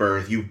gave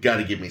birth. You've got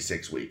to give me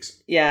 6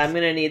 weeks. Yeah, I'm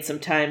gonna need some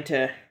time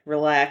to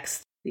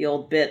relax the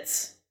old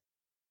bits.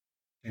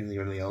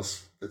 Anything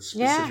else that's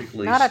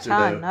specifically not a stood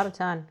out? ton, not a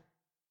ton.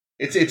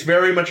 It's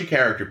very much a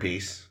character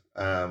piece,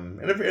 and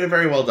a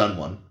very well done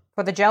one.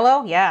 For the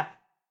Jello, yeah.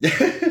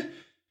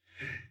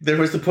 There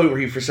was the point where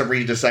he, for some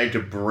reason, decided to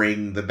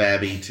bring the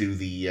babby to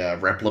the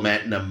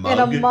Replimat in a mug.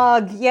 In a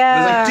mug, yeah.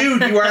 I was like,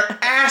 dude, you are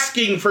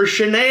asking for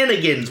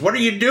shenanigans. What are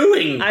you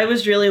doing? I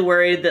was really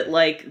worried that,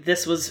 like,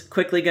 this was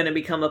quickly going to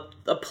become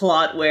a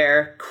plot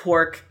where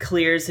Quark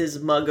clears his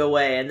mug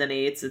away and then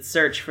it's a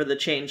search for the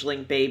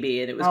changeling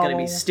baby, and it was going to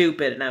be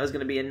stupid, and I was going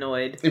to be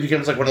annoyed. It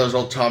becomes like one of those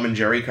old Tom and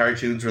Jerry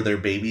cartoons where they're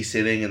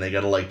babysitting and they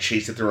gotta, like,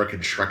 chase it through a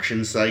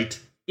construction site.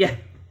 Yeah.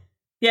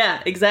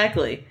 Yeah,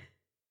 exactly.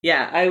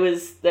 Yeah,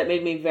 that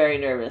made me very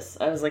nervous.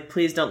 I was like,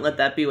 please don't let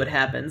that be what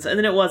happens. And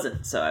then it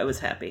wasn't, so I was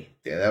happy.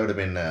 Yeah, that would have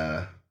been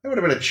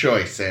a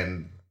choice,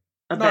 and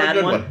not a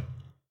good one.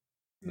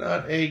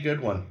 Not a good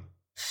one.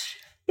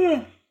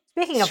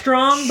 Speaking of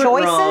strong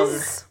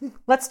choices,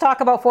 let's talk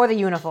about For the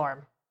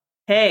Uniform.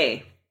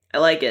 Hey, I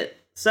like it.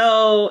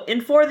 So, in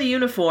For the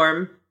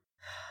Uniform,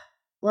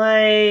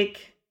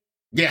 like...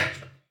 Yeah.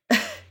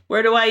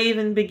 Where do I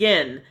even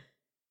begin?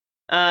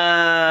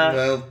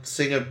 Well,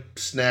 sing a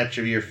snatch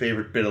of your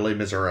favorite bit of Les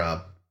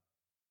Miserables.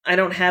 I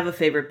don't have a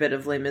favorite bit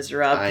of Les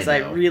Miserables because I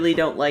really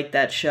don't like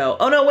that show.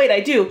 Oh no, wait, I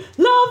do.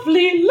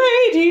 Lovely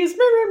ladies.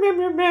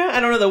 I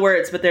don't know the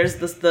words, but there's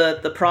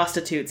the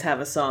prostitutes have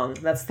a song.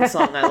 That's the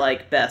song I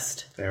like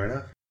best. Fair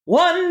enough.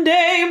 One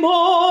day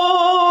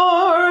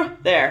more.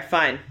 There,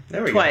 fine.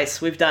 There we Twice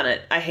go. We've done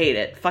it. I hate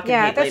it. Fucking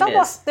yeah, hate there's Les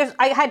almost Mis.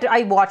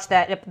 I watched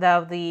that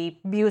the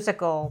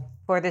musical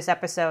for this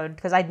episode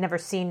because I'd never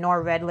seen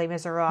nor read Les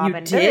Miserables. You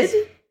and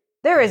did?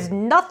 There is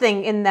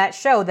nothing in that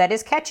show that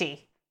is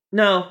catchy.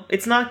 No,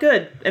 it's not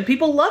good, and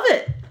people love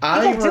it.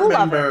 People do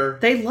love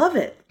it. They love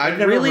it. I've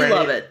never really read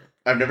love it.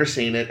 I've never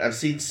seen it. I've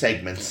seen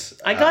segments.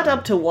 I got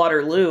up to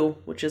Waterloo,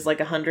 which is like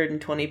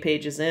 120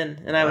 pages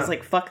in, and I was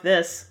like, fuck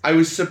this. I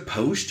was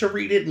supposed to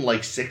read it in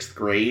like 6th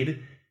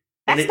grade.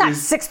 That's not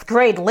 6th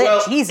grade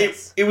lit,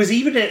 Jesus. It was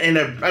even in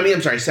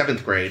I'm sorry,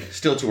 7th grade.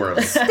 Still too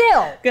early.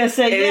 Still. Gonna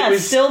say,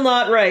 still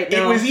not right.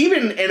 No. It was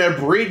even an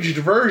abridged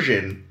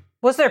version.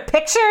 Was there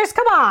pictures?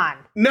 Come on.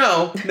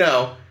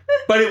 No.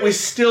 But it was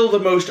still the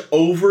most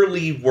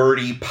overly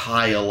wordy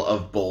pile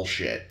of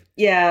bullshit.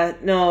 Yeah,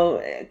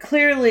 no.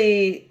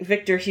 Clearly,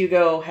 Victor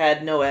Hugo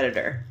had no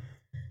editor.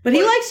 But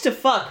he likes to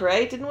fuck,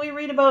 right? Didn't we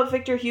read about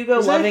Victor Hugo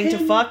loving to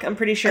fuck? I'm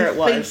pretty sure it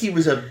was. I think he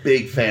was a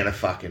big fan of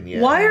fucking,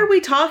 yeah. Why are we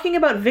talking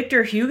about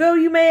Victor Hugo,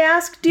 you may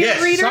ask, dear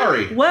reader?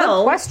 Sorry.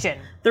 Well, good question.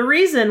 The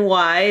reason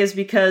why is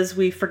because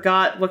we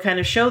forgot what kind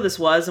of show this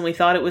was, and we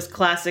thought it was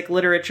Classic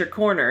Literature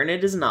Corner, and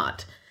it is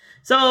not.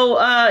 So,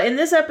 in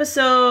this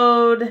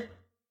episode...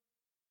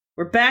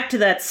 We're back to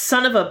that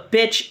son of a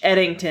bitch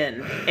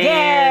Eddington.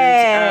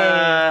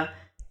 And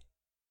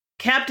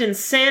Captain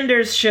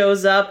Sanders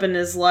shows up and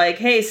is like,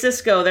 hey,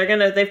 Cisco,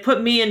 they've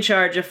put me in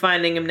charge of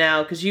finding him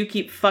now because you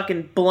keep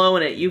fucking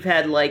blowing it. You've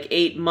had like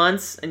 8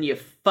 months and you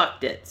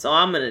fucked it, so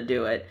I'm gonna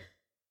do it.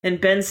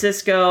 And Ben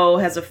Cisco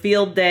has a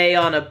field day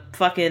on a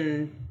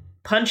fucking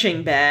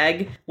punching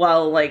bag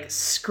while like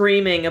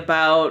screaming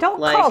about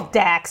don't call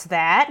Dax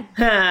that.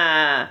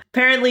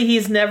 Apparently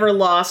he's never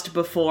lost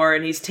before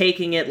and he's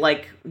taking it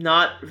like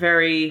not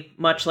very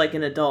much like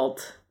an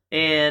adult,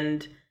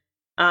 and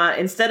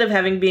instead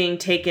of being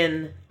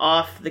taken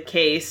off the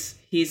case,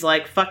 he's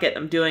like, fuck it,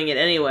 I'm doing it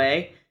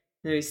anyway.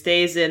 And he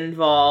stays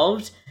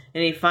involved,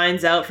 and he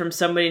finds out from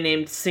somebody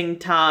named Sing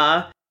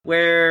Ta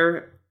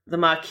where the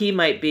Maquis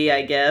might be,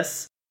 I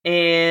guess.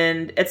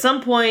 And at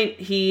some point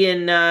he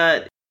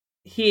and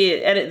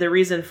the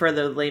reason for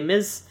the Les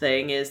Mis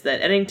thing is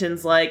that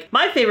Eddington's like,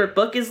 my favorite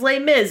book is Les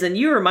Mis, and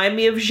you remind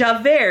me of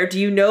Javert. Do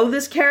you know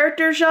this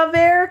character,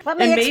 Javert? Let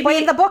me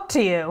explain the book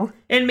to you.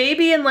 And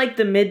maybe in like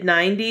the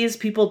mid-90s,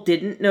 people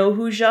didn't know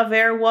who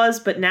Javert was,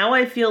 but now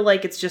I feel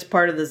like it's just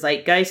part of the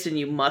zeitgeist and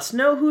you must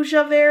know who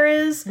Javert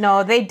is.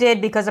 No, they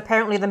did, because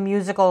apparently the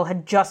musical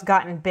had just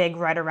gotten big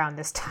right around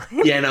this time.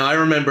 Yeah, no, I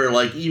remember,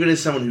 like, even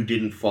as someone who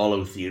didn't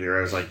follow theater,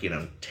 I was like,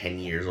 10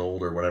 years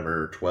old or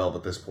whatever, or 12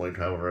 at this point,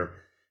 however.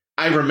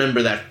 I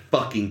remember that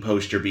fucking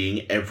poster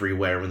being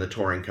everywhere when the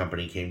touring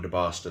company came to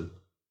Boston.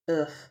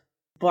 Ugh.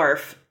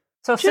 Barf.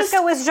 So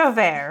Cisco is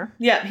Javert.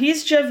 Yeah,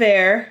 he's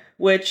Javert,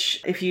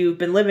 which, if you've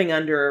been living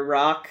under a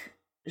rock,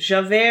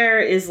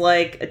 Javert is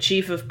like a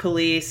chief of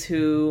police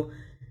who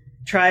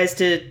tries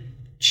to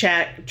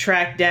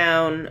track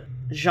down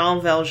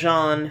Jean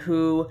Valjean,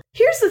 who...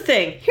 Here's the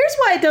thing. Here's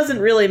why it doesn't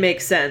really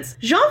make sense.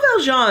 Jean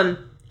Valjean,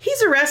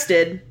 he's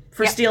arrested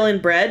for stealing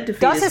bread to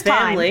feed his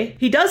family. Time.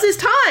 He does his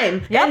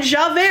time. Yep. And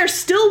Javert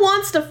still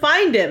wants to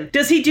find him.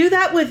 Does he do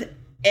that with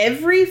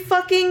every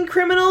fucking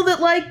criminal that,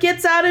 like,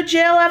 gets out of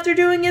jail after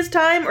doing his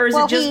time? Or is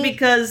it just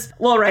because...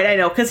 Well, right, I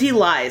know, because he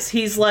lies.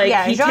 He's like...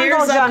 he Jean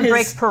tears Valjean up his,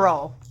 breaks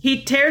parole.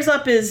 He tears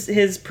up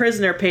his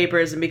prisoner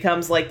papers and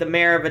becomes, like, the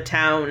mayor of a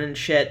town and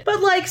shit.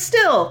 But, like,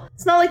 still,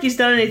 it's not like he's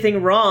done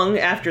anything wrong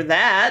after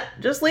that.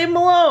 Just leave him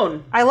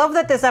alone. I love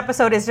that this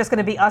episode is just going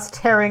to be us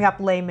tearing up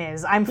Les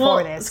Mis. I'm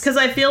for this. Because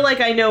I feel like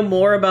I know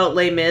more about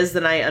Les Mis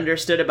than I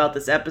understood about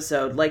this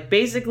episode. Like,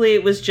 basically,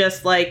 it was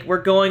just, like,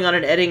 we're going on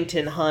an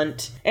Eddington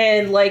hunt.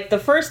 And, like, the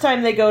first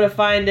time they go to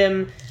find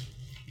him...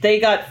 They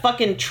got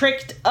fucking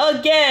tricked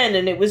again,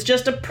 and it was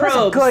just a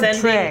probe. It was a good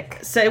trick.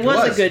 So it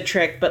was a good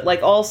trick, but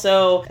like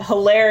also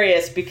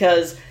hilarious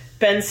because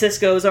Ben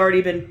Sisko's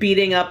already been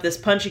beating up this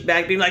punching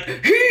bag, being like,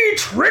 he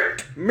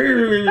tricked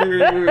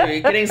me!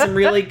 Getting some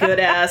really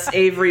good-ass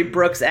Avery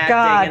Brooks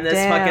acting in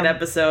this fucking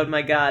episode,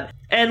 my god.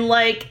 And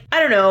like, I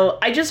don't know,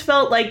 I just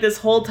felt like this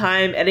whole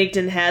time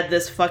Eddington had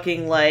this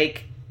fucking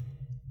like...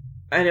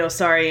 I know,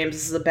 sorry, Ames,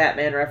 this is a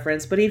Batman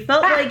reference, but he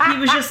felt like he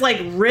was just, like,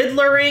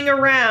 Riddlering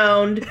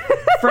around,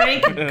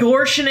 Frank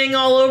Gorshening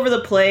all over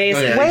the place,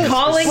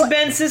 calling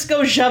Ben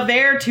Sisko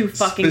Javert too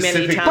fucking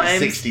many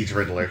times. 60s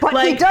Riddler. But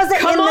like, he does it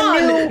in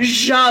the new...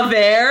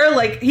 Javert!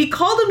 Like, he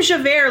called him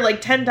Javert,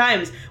 like, 10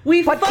 times.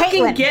 We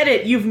fucking Caitlin, get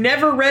it. You've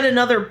never read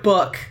another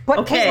book. But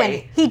okay.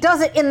 Caitlin, he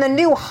does it in the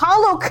new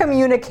Holo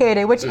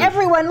Communicator, which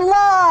everyone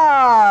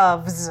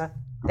loves.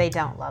 They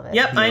don't love it.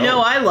 Yep, no. I know.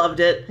 I loved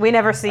it. We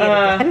never see it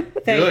again.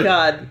 Thank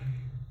God.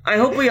 I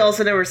hope we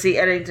also never see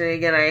Eddington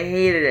again. I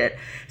hated it.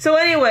 So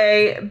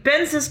anyway,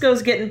 Ben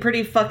Sisko's getting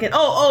pretty fucking...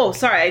 Oh,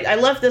 sorry. I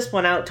left this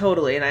one out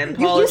totally, and I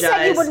apologize. You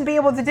said you wouldn't be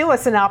able to do a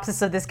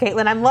synopsis of this,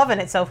 Caitlin. I'm loving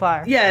it so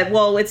far. Yeah,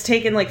 well, it's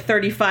taken like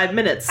 35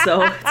 minutes,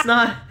 so it's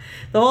not...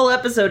 The whole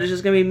episode is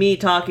just going to be me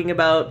talking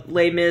about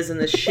Les Mis and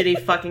this shitty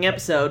fucking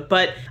episode.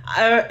 But,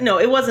 no,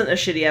 it wasn't a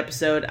shitty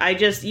episode.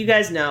 You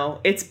guys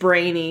know, it's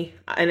brainy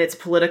and it's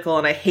political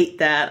and I hate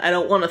that. I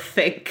don't want to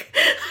think.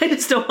 I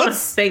just don't want to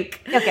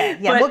think. Okay,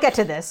 yeah, we'll get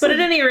to this. But at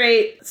any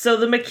rate, so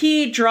the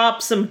Maquis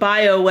drops some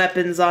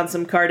bioweapons on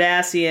some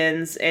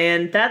Cardassians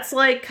and that's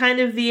like kind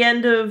of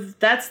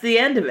that's the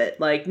end of it.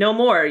 Like, no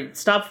more.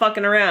 Stop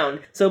fucking around.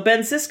 So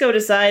Ben Sisko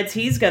decides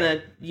he's going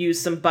to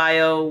use some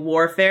bio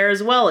warfare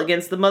as well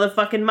against the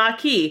motherfucking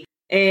Maquis.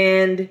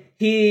 And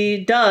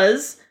he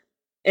does.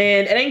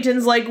 And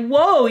Eddington's like,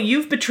 whoa,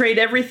 you've betrayed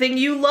everything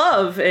you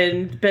love.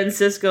 And Ben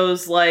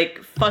Sisko's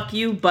like, fuck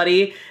you,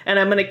 buddy. And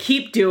I'm gonna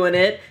keep doing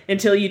it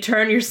until you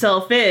turn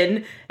yourself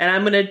in. And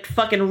I'm gonna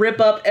fucking rip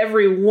up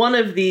every one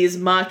of these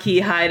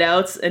Maquis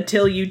hideouts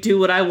until you do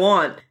what I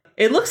want.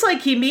 It looks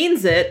like he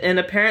means it, and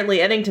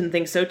apparently Eddington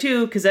thinks so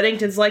too, because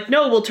Eddington's like,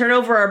 no, we'll turn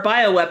over our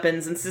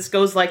bioweapons, and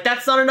Sisko's like,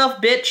 that's not enough,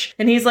 bitch!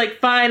 And he's like,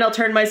 fine, I'll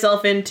turn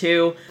myself in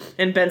too.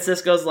 And Ben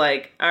Sisko's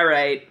like,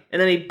 alright.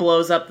 And then he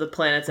blows up the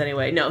planets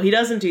anyway. No, he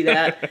doesn't do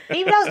that.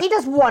 He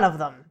does one of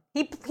them.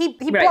 He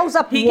blows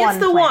up one He gets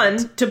the planet. one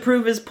to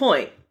prove his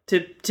point,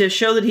 to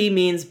show that he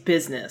means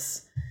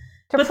business.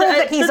 To prove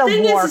that he's a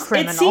war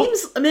criminal. It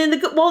seems,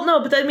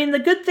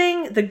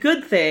 the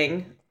good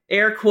thing,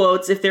 air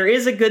quotes, if there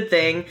is a good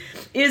thing,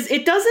 is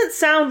it doesn't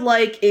sound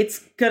like it's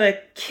gonna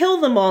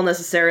kill them all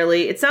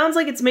necessarily. It sounds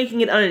like it's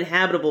making it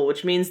uninhabitable,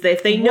 which means that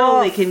if they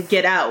know they can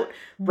get out,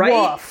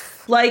 right? Woof.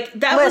 Like,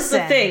 that was the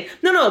thing.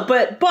 No,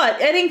 but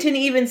Eddington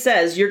even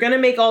says, you're gonna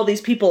make all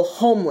these people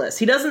homeless.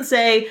 He doesn't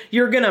say,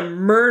 you're gonna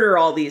murder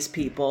all these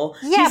people.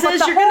 Yeah, he says,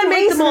 but the you're gonna whole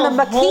make them all reason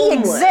the Maquis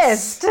homeless.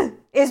 exist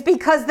is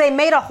because they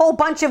made a whole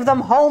bunch of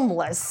them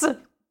homeless.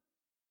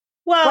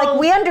 Well,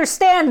 like, we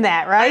understand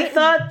that, right? I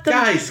thought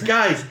Guys,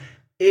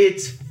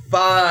 it's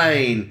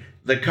fine.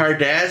 The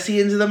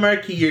Cardassians and the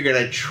Maquis are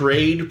gonna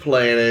trade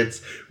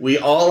planets. We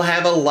all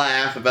have a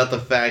laugh about the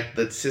fact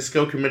that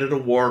Sisko committed a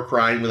war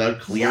crime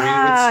without clearing it with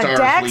Starfleet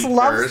Dax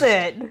loves first.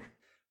 it.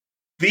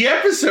 The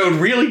episode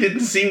really didn't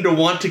seem to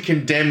want to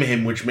condemn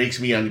him, which makes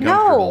me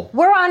uncomfortable. No,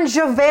 we're on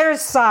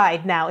Javert's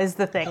side now, is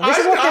the thing. This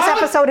is what this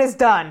episode has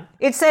done.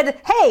 It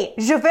said, hey,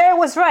 Javert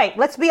was right.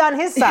 Let's be on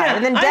his side. Yeah,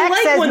 and then Dax I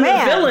like says, when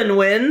man. the villain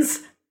wins.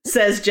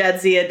 says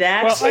Jadzia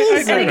Dax. Well,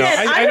 I don't know.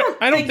 Again,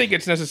 I don't think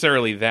it's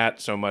necessarily that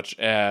so much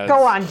as...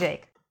 Go on,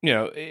 Jake.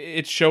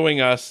 It's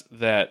showing us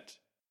that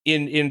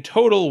in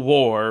total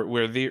war,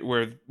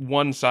 where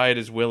one side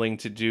is willing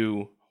to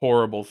do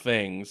horrible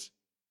things,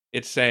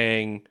 it's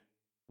saying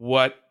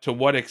to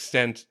what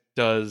extent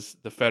does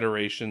the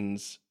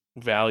Federation's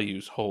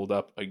values hold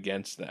up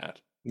against that?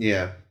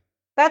 Yeah.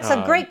 That's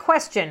a great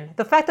question.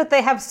 The fact that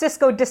they have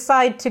Sisko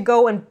decide to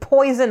go and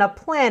poison a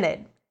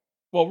planet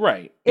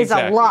is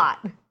a lot.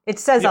 It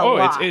says a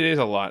lot. It is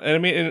a lot. And I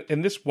mean,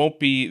 and this won't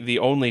be the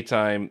only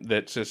time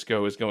that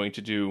Sisko is going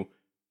to do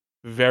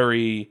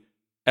very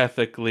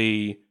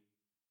ethically,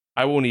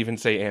 I won't even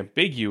say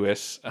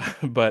ambiguous,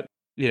 but,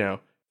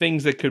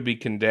 things that could be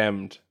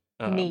condemned.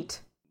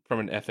 Neat. From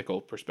an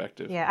ethical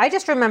perspective. Yeah, I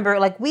just remember,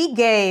 we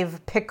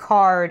gave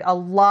Picard a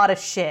lot of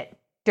shit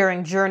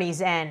during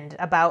Journey's End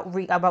about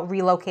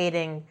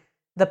relocating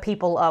the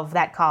people of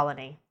that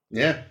colony.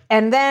 Yeah.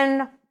 And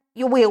then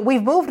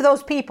we've moved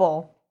those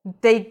people.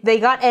 They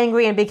got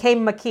angry and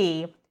became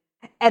Maquis.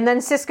 And then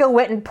Sisko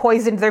went and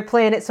poisoned their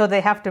planet, so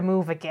they have to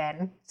move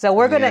again. So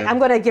I'm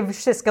gonna give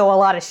Sisko a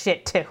lot of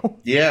shit too.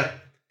 Yeah.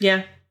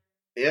 Yeah.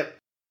 Yep.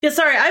 Yeah,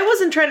 sorry, I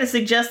wasn't trying to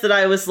suggest that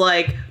I was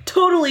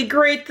totally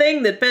great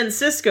thing that Ben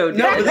Sisko did.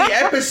 No, but the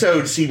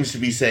episode seems to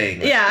be saying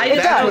that. Yeah, it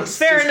does.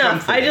 Fair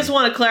enough. I just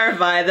want to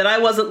clarify that I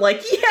wasn't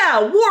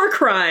war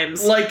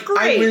crimes. Great.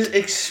 I was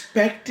great.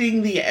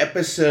 expecting the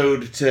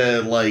episode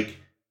to,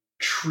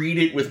 treat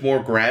it with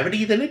more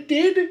gravity than it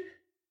did.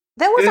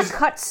 There was a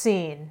cut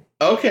scene.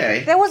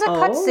 Okay. There was a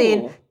cut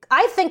scene.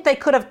 I think they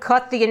could have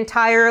cut the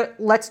entire,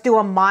 let's do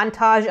a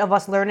montage of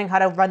us learning how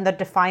to run the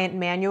Defiant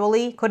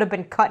manually. Could have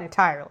been cut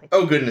entirely.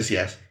 Oh, goodness,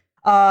 yes.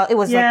 It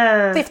was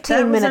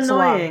 15 minutes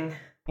annoying. long.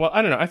 Well,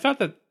 I don't know. I thought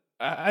that,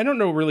 I don't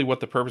know really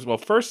what the purpose, well,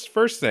 first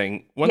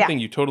thing, one thing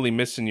you totally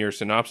missed in your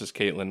synopsis,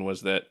 Caitlin,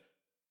 was that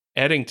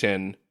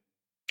Eddington,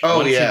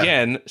 once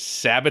again,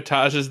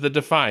 sabotages the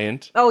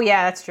Defiant. Oh,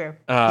 yeah, that's true.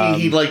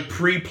 He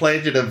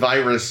pre-planted a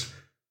virus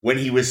when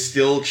he was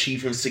still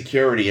chief of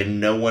security and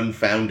no one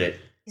found it.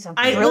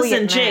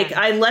 Listen, Jake,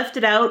 I left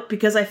it out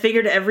because I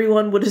figured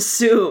everyone would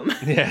assume.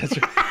 Yeah, that's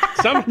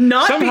right.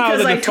 Not somehow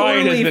because the I Defiant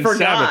totally has been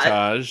forgot.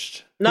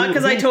 sabotaged. Not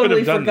because I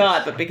totally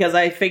forgot, but because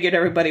I figured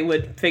everybody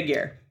would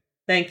figure.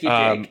 Thank you,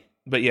 Jake.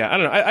 But yeah, I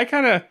don't know. I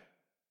kind of...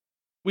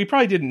 We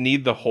probably didn't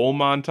need the whole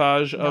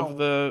montage of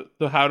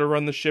the how to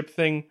run the ship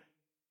thing,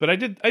 but I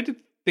did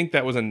think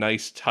that was a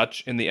nice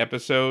touch in the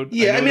episode.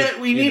 Yeah, I mean,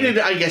 we needed,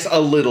 I guess,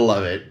 a little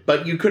of it,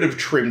 but you could have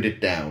trimmed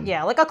it down.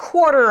 Yeah, a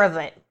quarter of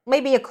it.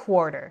 Maybe a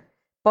quarter.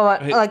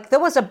 But, there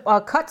was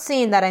a cut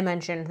scene that I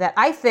mentioned that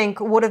I think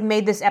would have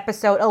made this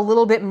episode a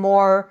little bit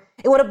more...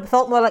 It would have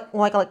felt more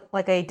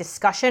like a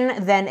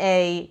discussion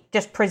than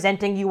just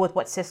presenting you with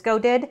what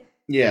Sisko did.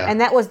 Yeah. And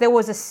there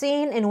was a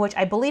scene in which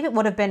I believe it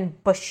would have been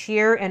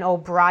Bashir and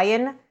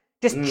O'Brien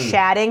just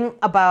chatting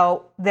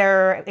about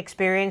their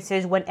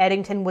experiences when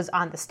Eddington was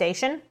on the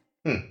station.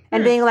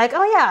 And being like,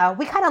 oh yeah,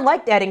 we kind of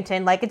liked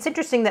Eddington. It's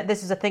interesting that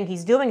this is a thing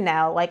he's doing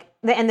now.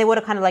 And they would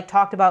have kind of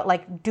talked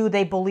about do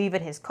they believe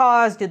in his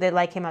cause? Do they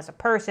like him as a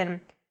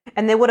person?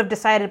 And they would have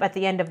decided at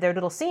the end of their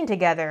little scene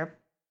together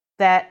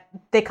that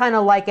they kind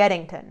of like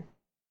Eddington.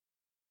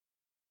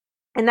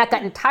 And that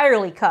got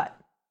entirely cut.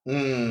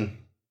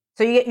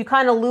 So you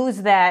kind of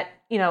lose that,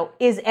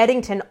 is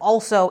Eddington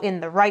also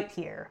in the right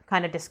here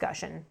kind of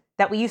discussion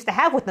that we used to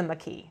have with the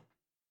Maquis.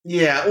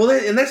 Yeah, well,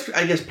 and that's,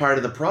 I guess, part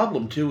of the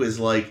problem, too, is,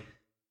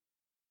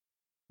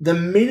 the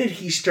minute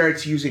he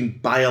starts using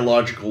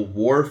biological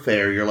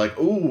warfare, you're like,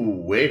 ooh,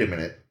 wait a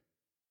minute.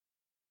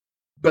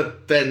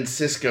 But then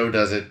Sisko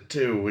does it,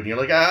 too, and you're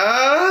like,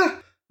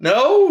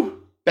 no?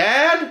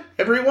 Bad?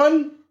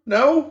 Everyone?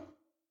 No?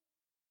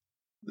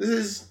 This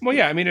is... Well,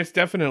 yeah, I mean, it's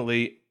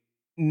definitely...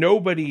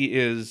 Nobody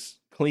is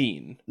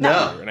clean.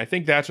 No. And I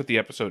think that's what the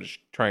episode is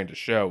trying to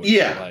show.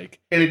 Yeah,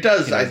 and it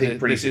does, I think,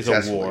 pretty successfully.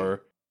 This is a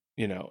war,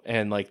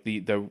 and,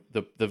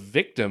 the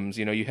victims,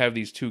 you have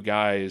these two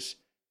guys...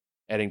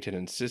 Eddington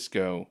and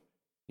Sisko,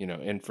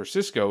 and for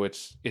Sisko,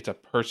 it's a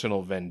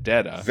personal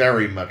vendetta.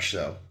 Very much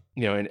so.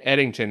 And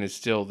Eddington is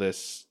still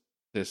this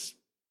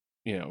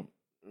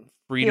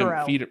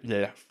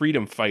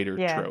freedom fighter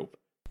trope.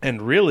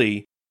 And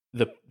really,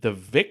 the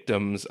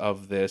victims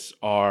of this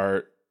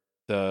are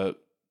the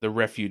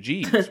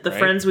refugees, the right?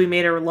 friends we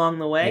made along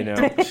the way.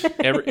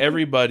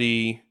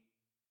 Everybody,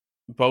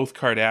 both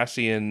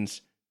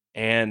Cardassians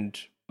and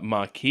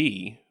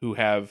Maquis, who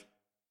have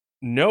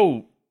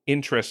no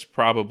interest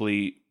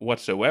probably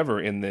whatsoever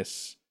in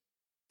this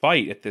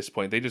fight at this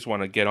point. They just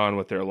want to get on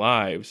with their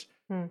lives,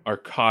 are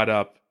caught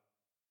up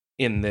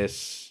in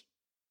this,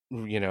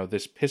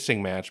 this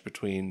pissing match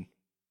between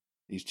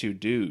these two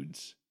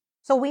dudes.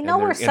 So we know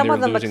where some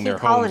of the Maquis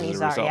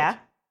colonies are, yeah?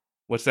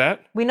 What's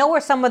that? We know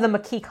where some of the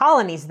Maquis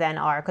colonies then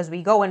are, because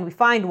we go and we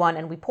find one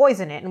and we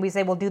poison it, and we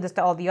say we'll do this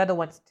to all the other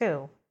ones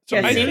too. So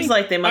it seems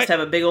like they must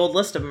have a big old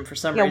list of them for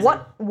some reason.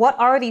 What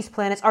are these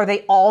planets? Are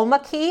they all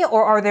Maquis,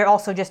 or are there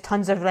also just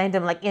tons of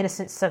random,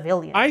 innocent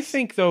civilians? I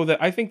think, though, that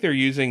they're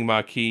using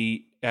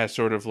Maquis as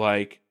sort of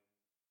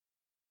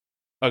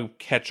a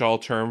catch-all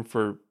term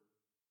for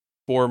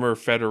former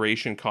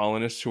Federation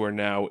colonists who are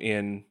now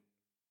in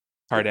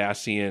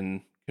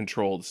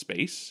Cardassian-controlled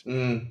space.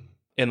 Mm.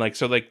 And like,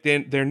 so like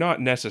they're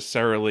not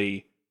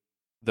necessarily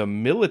the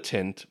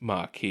militant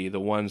Maquis, the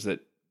ones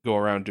that go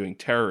around doing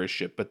terrorist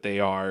shit, but they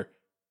are,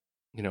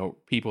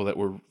 people that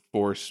were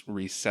forced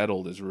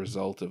resettled as a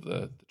result of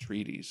the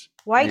treaties.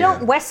 Why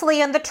don't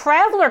Wesley and the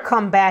Traveler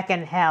come back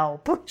and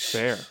help?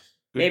 Fair. Good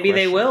Maybe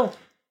they question. will.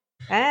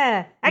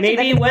 Actually,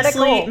 Maybe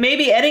Wesley.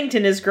 Maybe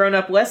Eddington is grown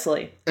up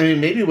Wesley. I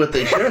mean, maybe what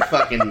they should have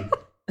fucking.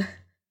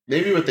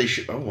 Maybe what they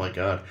should. Oh my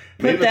god.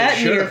 Maybe Put that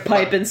in your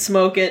pipe and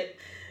smoke it.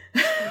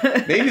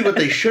 Maybe what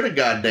they should have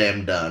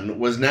goddamn done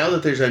was, now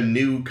that there's a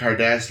new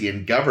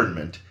Cardassian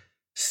government,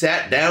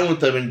 sat down with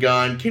them and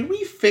gone, can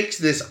we fix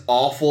this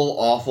awful,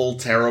 awful,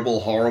 terrible,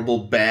 horrible,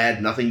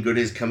 bad, nothing good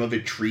has come of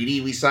it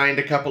treaty we signed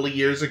a couple of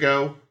years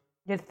ago?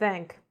 You'd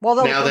think. Well,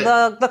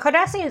 the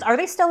Cardassians, are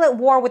they still at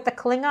war with the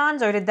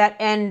Klingons, or did that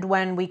end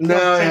when we killed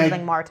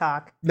Changeling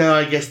Martok? No,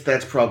 I guess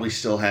that's probably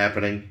still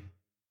happening.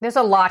 There's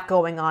a lot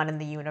going on in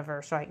the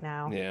universe right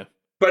now. Yeah.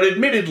 But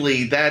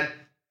admittedly, that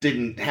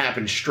didn't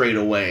happen straight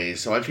away,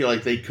 so I feel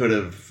like they could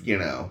have,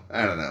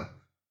 I don't know.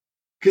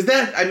 Because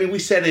we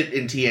said it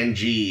in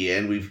TNG,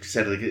 and we've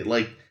said it,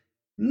 like,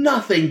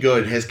 nothing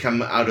good has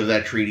come out of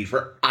that treaty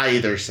for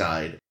either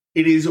side.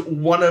 It is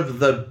one of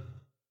the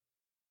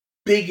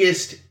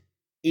biggest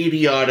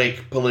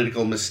idiotic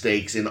political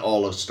mistakes in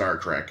all of Star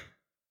Trek.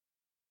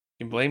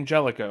 You can blame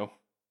Jellicoe.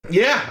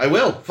 Yeah, I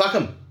will. Fuck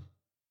him.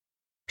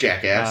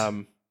 Jackass.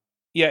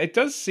 Yeah, it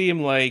does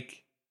seem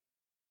like,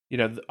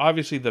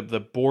 obviously the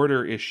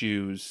border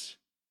issues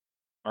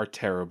are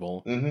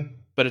terrible,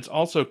 but it's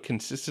also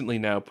consistently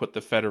now put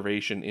the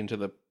Federation into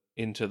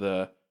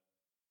the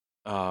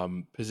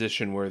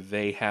position where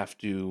they have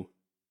to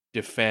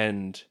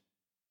defend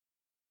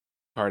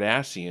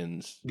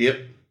Cardassians. Yep.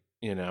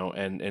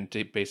 And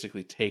to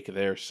basically take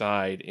their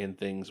side in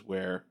things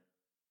where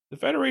the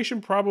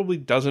Federation probably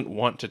doesn't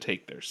want to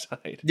take their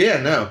side.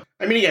 Yeah, no.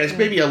 I mean, again, it's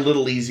maybe a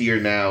little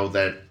easier now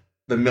that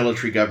the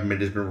military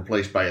government has been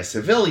replaced by a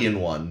civilian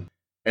one.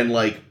 And,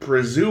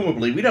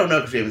 presumably, we don't know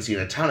because we haven't seen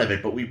a ton of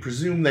it, but we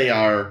presume they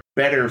are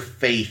better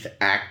faith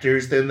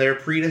actors than their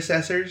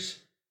predecessors.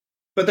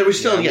 But there was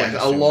still,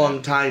 a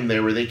long time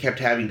there where they kept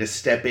having to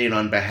step in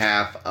on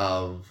behalf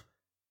of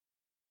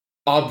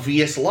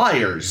obvious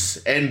liars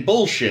and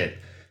bullshit.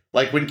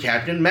 Like when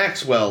Captain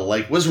Maxwell,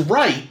 was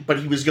right, but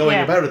he was going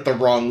about it the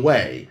wrong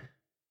way.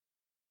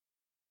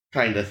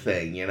 Kind of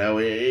thing, it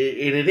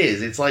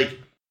is. It's like,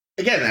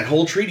 again, that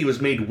whole treaty was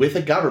made with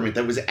a government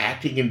that was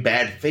acting in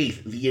bad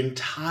faith the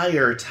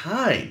entire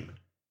time.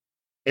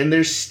 And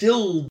they're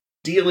still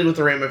dealing with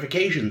the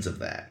ramifications of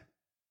that.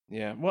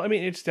 Yeah, well, I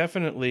mean, it's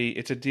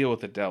a deal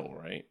with the devil,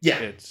 right? Yeah.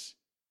 It's,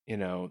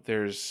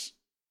 there's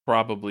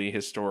probably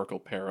historical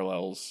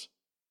parallels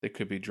that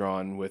could be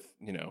drawn with,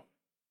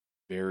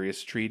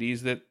 various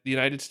treaties that the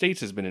United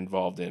States has been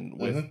involved in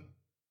with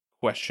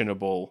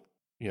questionable,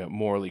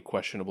 morally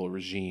questionable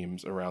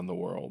regimes around the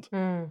world.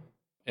 And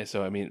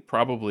so, I mean,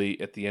 probably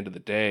at the end of the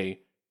day,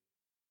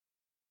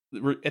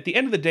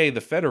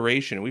 the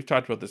Federation, and we've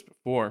talked about this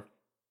before,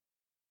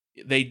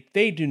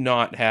 they do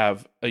not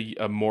have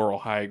a moral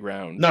high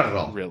ground. Not at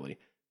all. Really.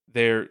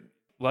 They're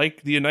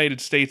like the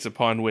United States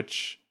upon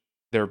which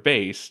they're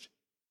based.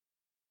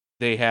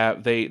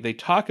 They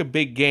talk a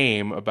big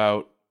game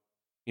about,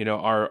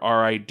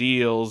 our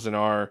ideals and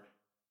our,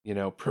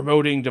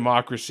 promoting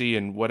democracy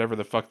and whatever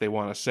the fuck they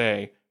want to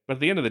say. But at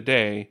the end of the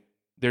day,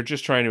 they're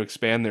just trying to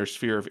expand their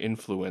sphere of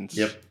influence.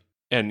 Yep.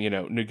 And,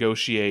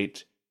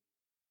 negotiate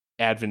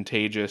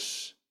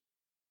advantageous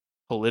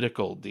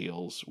political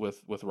deals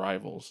with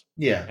rivals.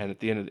 Yeah. And at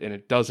the end and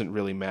it doesn't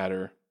really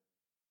matter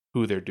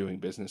who they're doing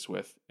business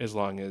with, as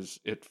long as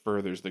it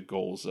furthers the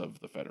goals of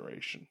the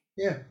Federation.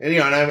 Yeah. And,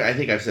 and I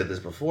think I've said this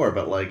before,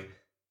 but,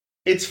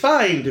 it's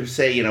fine to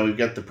say, we've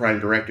got the Prime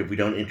Directive, we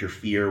don't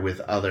interfere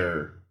with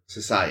other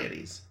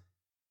societies.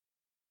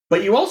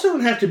 But you also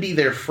don't have to be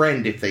their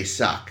friend if they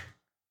suck.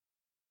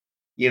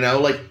 You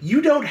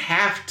don't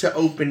have to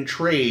open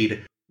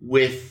trade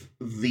with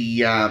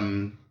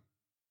the,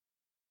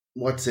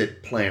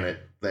 planet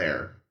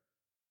there?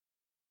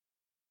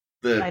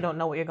 I don't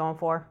know what you're going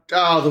for.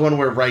 Oh, the one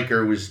where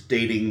Riker was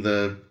dating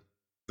the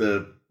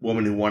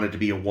woman who wanted to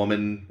be a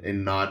woman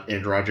and not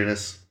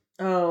androgynous.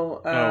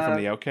 From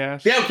the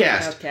Outcast? The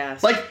Outcast.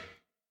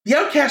 The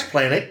Outcast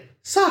planet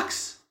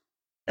sucks.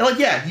 And,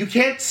 you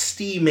can't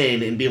steam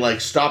in and be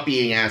like, stop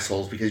being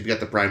assholes because you've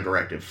got the Prime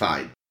Directive.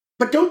 Fine.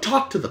 But don't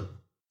talk to them.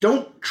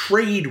 Don't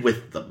trade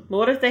with them. Well,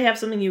 what if they have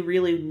something you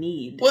really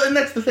need? Well, and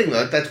that's the thing,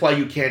 though. That's why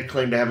you can't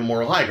claim to have a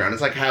moral high ground.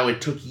 It's like how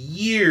it took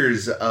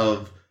years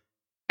of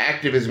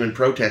activism and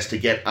protest to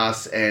get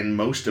us and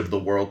most of the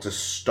world to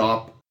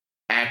stop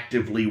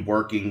actively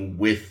working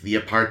with the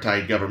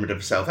apartheid government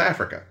of South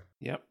Africa.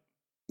 Yep.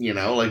 We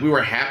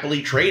were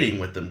happily trading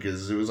with them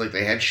because it was like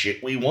they had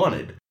shit we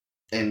wanted.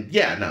 And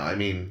again,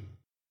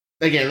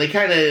 they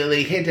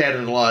hint at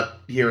it a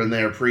lot here and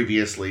there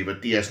previously,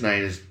 but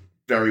DS9 is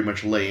very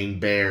much laying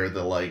bare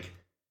the,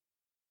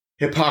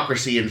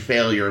 hypocrisy and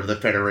failure of the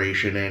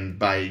Federation, and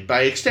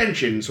by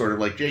extension, sort of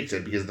like Jake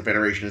said, because the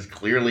Federation is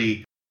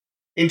clearly...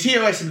 In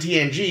TOS and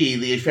TNG,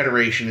 the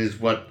Federation is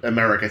what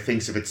America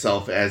thinks of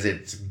itself as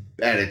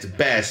at its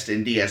best,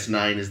 and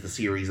DS9 is the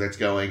series that's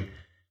going...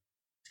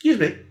 Excuse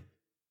me.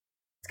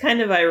 It's kind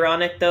of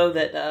ironic, though,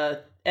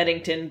 that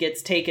Eddington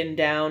gets taken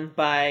down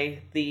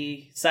by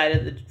the side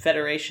of the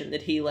Federation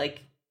that he,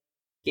 like,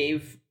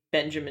 gave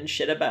Benjamin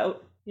shit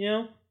about, you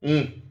know?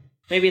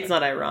 Maybe it's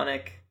not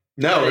ironic.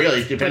 No,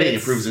 really, if anything,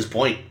 it proves his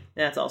point.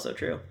 That's also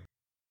true.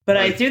 But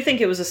I do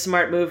think it was a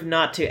smart move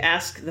not to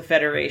ask the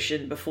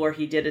Federation before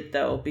he did it,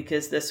 though,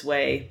 because this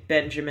way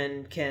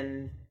Benjamin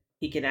can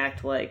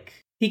act like...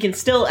 He can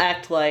still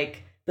act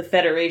like the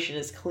Federation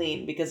is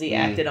clean because he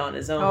acted on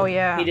his own. Oh,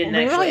 yeah. He didn't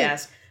actually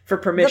ask for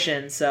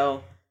permission,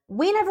 so...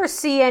 We never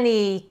see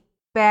any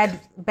bad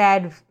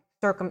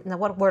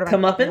what word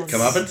am I...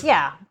 Comeuppance?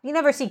 Yeah. You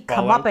never see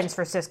comeuppance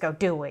for Sisko,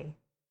 do we?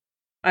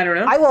 I don't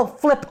know. I will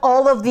flip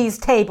all of these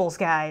tables,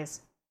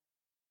 guys.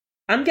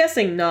 I'm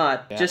guessing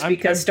not, just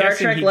because I'm Star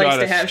Trek likes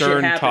to have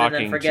shit happen and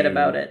then forget to,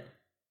 about it.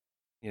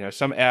 You know,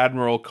 some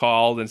admiral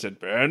called and said,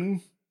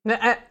 Ben,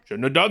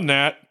 shouldn't have done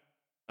that.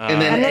 And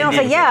then they'll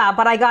say, yeah,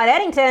 but I got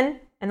Eddington.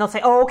 And they'll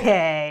say,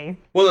 okay.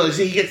 Well,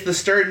 see, he gets the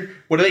stern...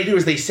 What they do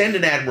is they send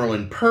an admiral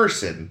in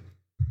person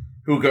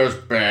who goes,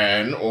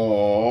 Ben,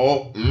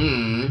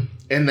 and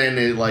then,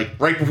 it, like,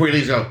 right before he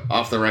leaves,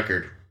 off the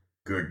record.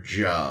 Good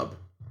job.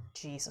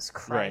 Jesus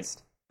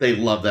Christ. Right. They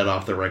love that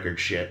off-the-record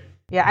shit.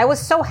 Yeah, I was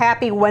so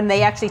happy when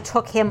they actually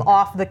took him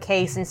off the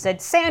case and said,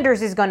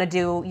 Sanders is going to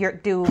do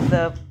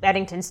the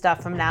Eddington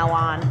stuff from now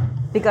on.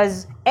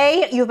 Because,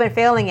 A, you've been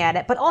failing at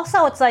it, but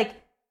also it's like,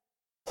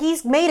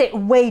 he's made it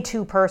way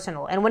too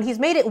personal. And when he's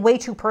made it way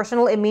too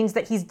personal, it means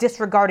that he's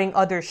disregarding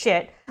other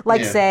shit.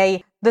 Like,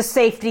 say, the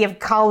safety of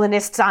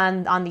colonists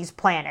on these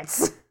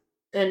planets.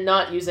 And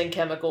not using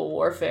chemical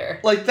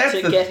warfare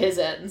to get his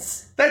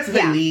ends. That's the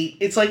thing.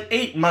 It's like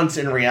 8 months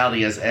in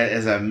reality as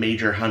a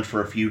major hunt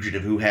for a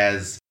fugitive who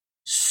has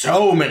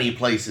so many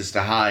places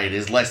to hide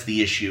is less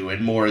the issue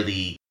and more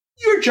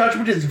your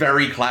judgment is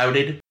very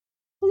clouded.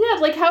 Well, yeah,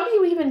 like how do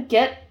you even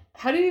get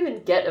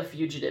a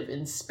fugitive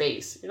in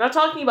space? You're not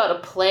talking about a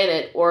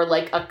planet or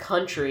like a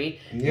country.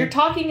 Yeah. You're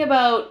talking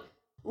about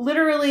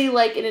literally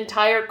like an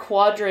entire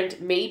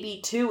quadrant,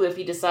 maybe 2 if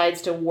he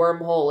decides to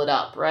wormhole it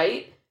up,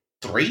 right?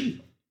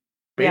 3.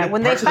 Yeah,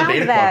 when they found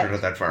that quadrant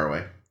not that far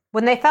away.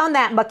 When they found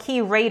that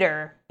Maquis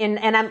raider,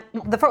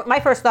 my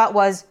first thought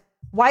was,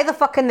 why the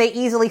fuck can they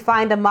easily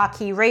find a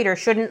Maquis raider?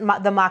 Shouldn't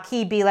the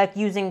Maquis be like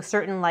using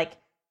certain like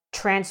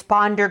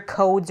transponder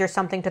codes or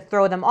something to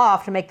throw them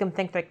off to make them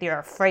think like they're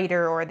a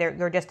freighter or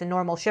they're just a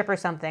normal ship or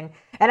something?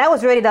 And I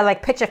was ready to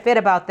like pitch a fit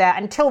about that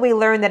until we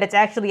learned that it's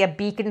actually a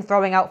beacon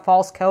throwing out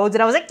false codes,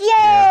 and I was like,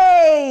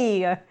 yay!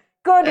 Yeah.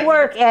 Good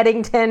work,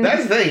 Eddington.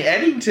 That's the thing.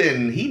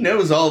 Eddington, he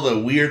knows all the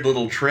weird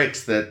little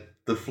tricks that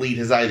the fleet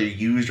has either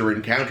used or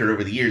encountered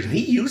over the years, and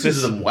he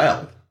uses them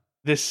well.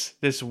 This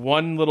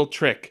one little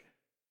trick,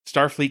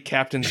 Starfleet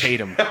captains hate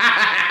him.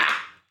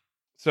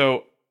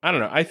 So, I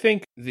don't know. I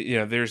think,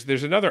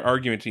 there's another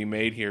argument to be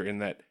made here in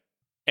that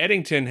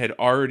Eddington had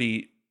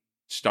already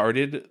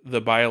started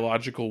the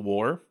biological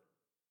war,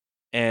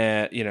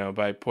 and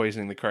by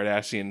poisoning the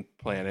Cardassian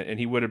planet, and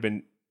he would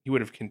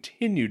have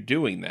continued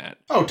doing that.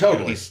 Oh,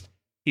 totally.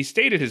 He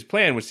stated his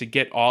plan was to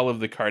get all of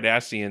the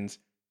Cardassians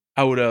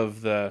out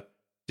of the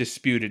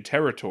disputed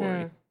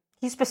territory.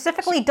 He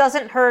specifically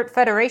doesn't hurt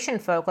Federation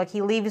folk. Like,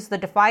 he leaves the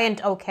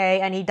Defiant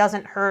okay, and he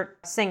doesn't hurt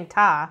Sing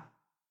Ta.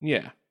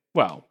 Yeah.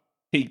 Well,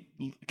 he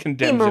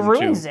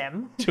condemns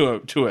him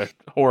to a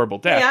horrible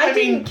death. Yeah, I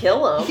didn't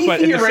kill him.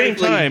 But at the same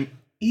time,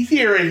 he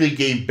theoretically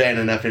gave Ben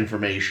enough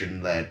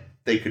information that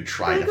they could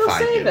try to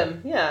find save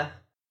him. Yeah.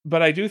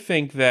 But I do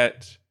think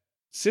that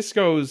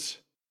Sisko's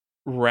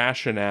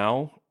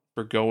rationale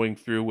for going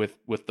through with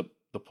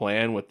the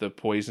plan, with the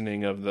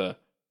poisoning of the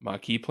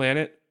Maquis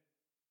planet,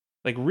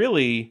 like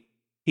really,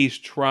 he's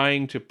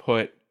trying to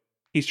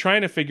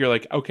figure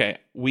like, okay,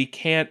 we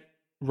can't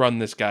run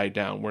this guy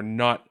down.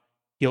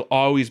 He'll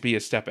always be a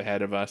step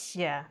ahead of us.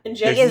 Yeah. And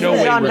Jed no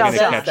way we're going to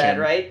catch that,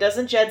 him. Right?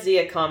 Doesn't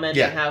Jedzia comment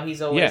on how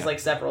he's always like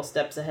several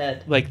steps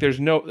ahead? Like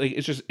there's no, like,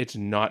 it's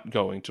not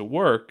going to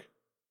work.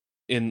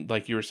 In,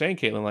 like you were saying,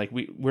 Caitlin, like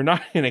we're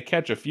not going to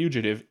catch a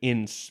fugitive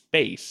in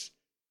space.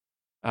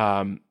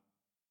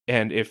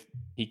 And if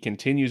he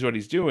continues what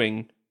he's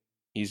doing,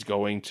 he's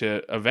going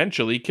to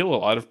eventually kill a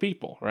lot of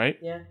people, right?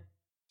 Yeah.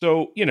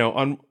 So,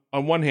 on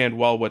one hand,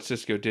 while what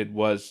Sisko did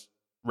was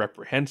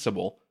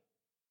reprehensible,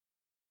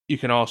 you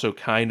can also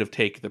kind of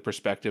take the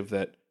perspective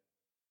that,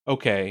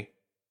 okay,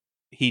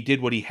 he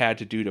did what he had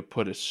to do to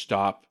put a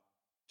stop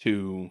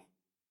to,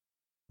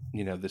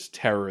 this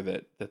terror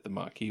that the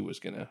Maquis was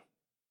going to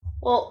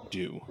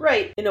do.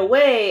 Right. In a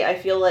way, I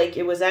feel like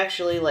it was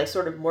actually like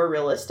sort of more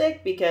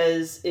realistic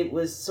because it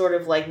was sort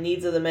of like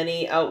needs of the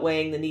many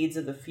outweighing the needs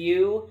of the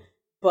few,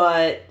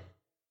 but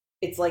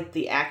it's like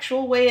the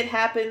actual way it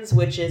happens,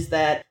 which is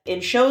that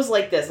in shows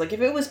like this, like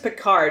if it was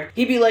Picard,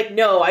 he'd be like,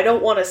 no, I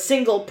don't want a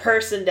single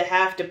person to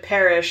have to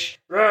perish.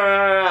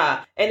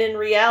 And in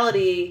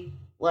reality,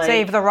 like...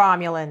 Save the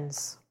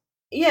Romulans.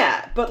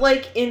 Yeah, but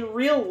like in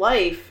real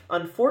life,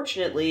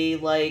 unfortunately,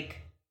 like...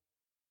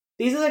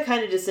 These are the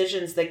kind of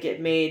decisions that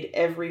get made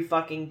every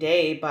fucking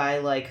day by,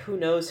 like, who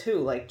knows who,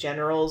 like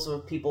generals or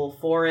people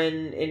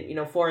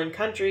foreign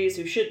countries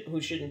who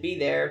shouldn't be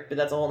there, but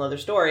that's a whole nother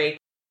story.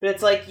 But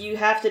it's like, you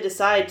have to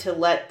decide to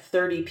let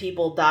 30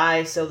 people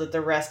die so that the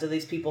rest of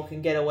these people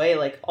can get away,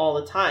 like, all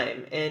the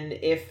time. And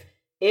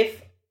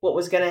if what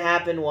was going to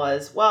happen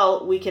was,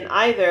 well, we can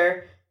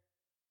either,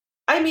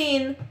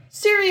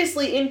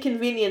 seriously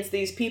inconvenience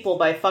these people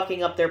by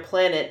fucking up their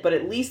planet, but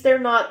at least they're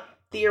not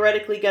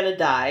theoretically going to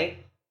die,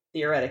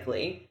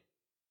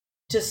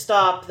 to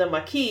stop the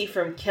Maquis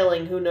from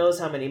killing who knows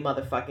how many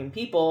motherfucking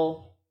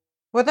people.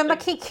 Were the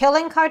Maquis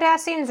killing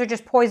Cardassians or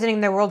just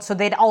poisoning their world so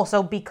they'd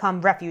also become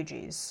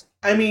refugees?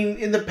 I mean,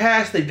 in the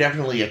past, they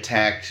definitely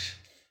attacked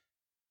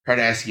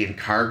Cardassian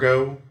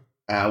cargo.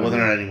 Whether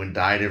or not anyone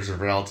died as a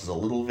result is a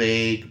little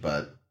vague,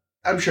 but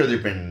I'm sure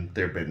there've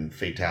been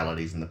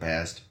fatalities in the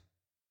past.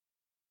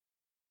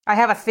 I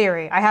have a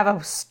theory. I have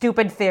a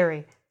stupid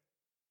theory.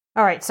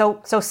 All right,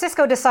 so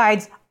Sisko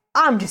decides,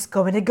 I'm just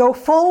going to go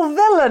full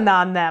villain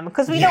on them,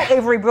 because we know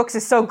Avery Brooks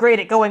is so great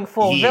at going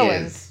full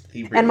villain.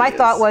 He really and my is.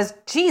 thought was,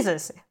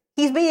 Jesus,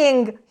 he's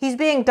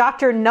being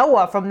Dr.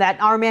 Noah from that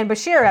Arman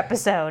Bashir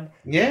episode.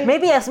 Yeah.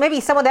 Maybe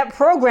some of that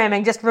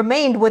programming just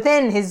remained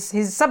within his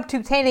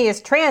subcutaneous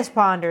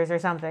transponders or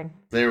something.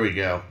 There we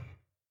go.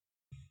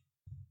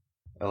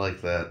 I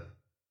like that.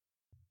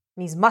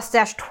 He's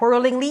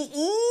mustache-twirlingly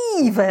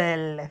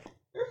evil.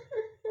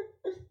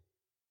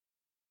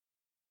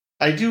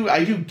 I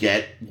do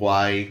get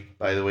why,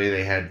 by the way,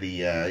 they had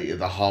the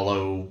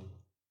hollow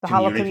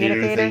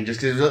communicator thing,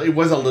 just because it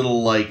was a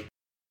little, like,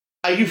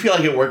 I do feel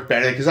like it worked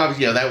better, because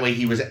obviously, that way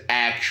he was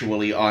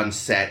actually on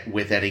set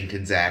with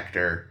Eddington's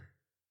actor,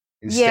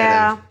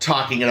 instead of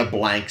talking at a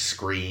blank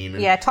screen.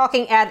 Yeah,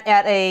 talking at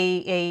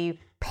a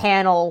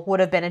panel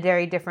would have been a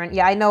very different...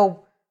 Yeah, I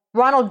know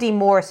Ronald D.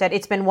 Moore said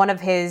it's been one of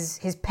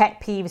his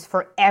pet peeves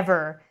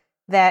forever,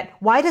 that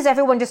why does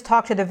everyone just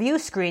talk to the view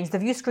screens? The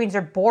view screens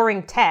are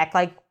boring tech,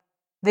 like,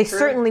 they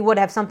certainly would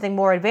have something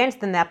more advanced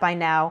than that by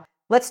now.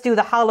 Let's do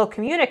the holo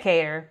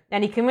communicator.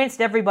 And he convinced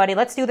everybody,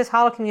 let's do this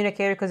holo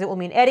communicator because it will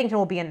mean Eddington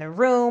will be in the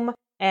room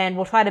and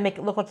we'll try to make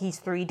it look like he's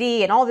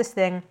 3D and all this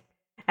thing.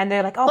 And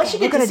they're like, okay, plus you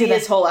get to see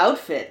his whole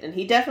outfit, and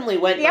he definitely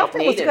went the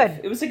outfit native. was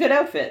good. It was a good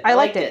outfit. I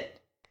liked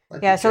it.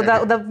 Yeah, so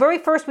the very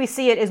first we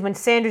see it is when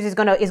Sanders is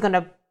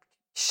gonna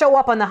show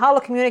up on the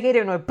holo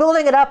communicator, and we're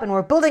building it up, and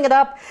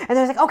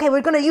they're like, okay,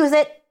 we're gonna use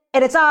it,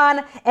 and it's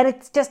on, and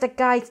it's just a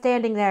guy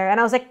standing there. And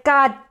I was like,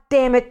 God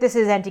damn it, this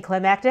is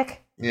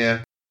anticlimactic.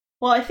 Yeah.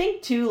 Well, I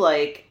think, too,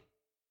 like,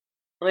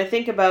 when I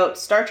think about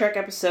Star Trek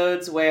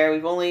episodes where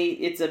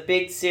it's a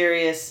big,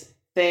 serious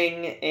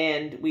thing,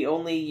 and we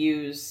only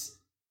use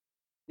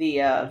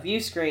the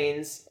view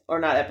screens, or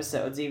not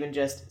episodes, even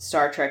just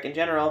Star Trek in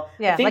general.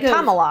 Yeah, I think like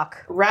Tomalak.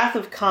 Wrath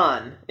of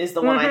Khan is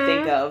the one I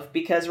think of,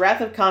 because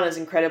Wrath of Khan is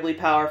incredibly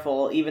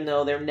powerful, even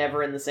though they're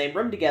never in the same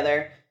room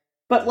together.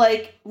 But,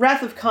 like,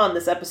 Wrath of Khan,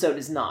 this episode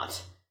is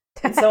not.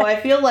 And so I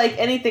feel like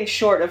anything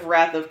short of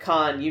Wrath of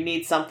Khan, you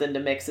need something to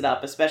mix it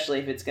up, especially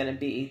if it's going to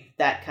be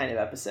that kind of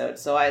episode.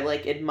 So I,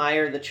 like,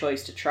 admire the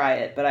choice to try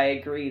it, but I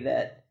agree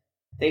that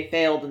they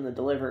failed in the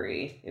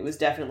delivery. It was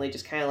definitely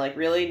just kind of like,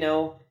 really?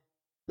 No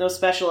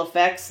special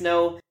effects?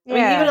 No... I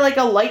mean, even, like,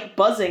 a light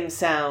buzzing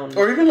sound.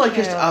 Or even, like,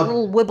 just a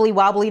little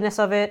wibbly-wobbliness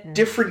of it.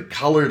 Different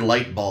colored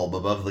light bulb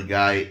above the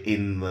guy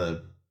in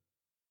the...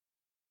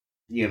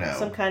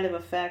 Some kind of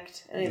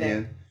effect. Anything.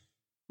 Yeah.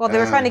 Well, they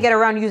were trying to get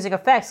around using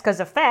effects, because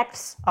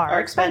effects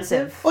are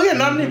expensive. Oh yeah,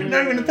 not even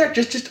an effect,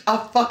 just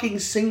a fucking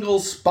single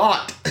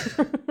spot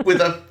with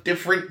a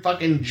different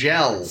fucking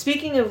gel.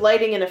 Speaking of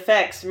lighting and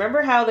effects,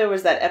 remember how there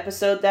was that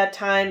episode that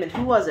time, and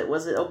who was it?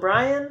 Was it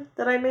O'Brien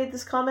that I made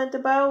this comment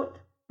about?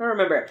 I don't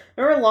remember.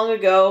 Remember long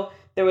ago,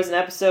 there was an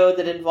episode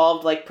that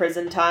involved, like,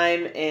 prison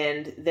time,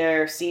 and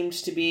there seemed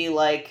to be,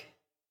 like,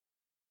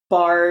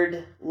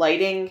 barred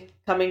lighting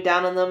coming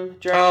down on them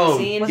during the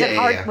scene.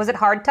 Was it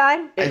hard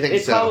time? I think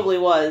it so. Probably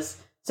was.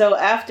 So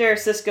after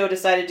Sisko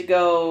decided to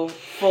go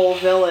full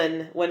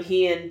villain, when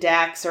he and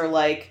Dax are,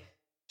 like,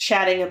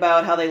 chatting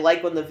about how they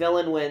like when the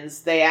villain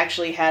wins, they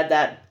actually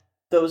had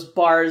those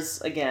bars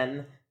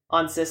again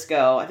on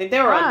Sisko. I think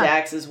they were on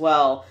Dax as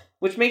well,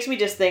 which makes me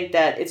just think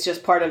that it's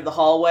just part of the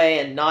hallway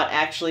and not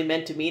actually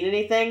meant to mean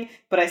anything,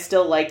 but I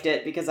still liked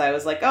it because I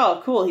was like,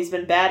 oh, cool, he's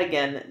been bad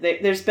again.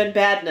 There's been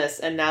badness,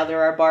 and now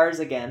there are bars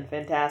again.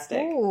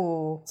 Fantastic.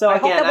 Ooh. So I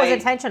again, hope that was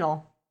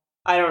intentional.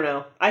 I don't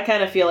know. I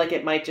kind of feel like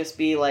it might just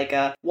be like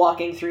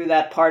walking through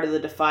that part of the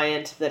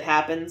Defiant that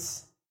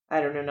happens.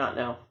 I don't know, not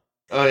know.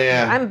 Oh,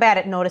 yeah. I'm bad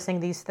at noticing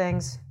these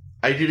things.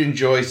 I did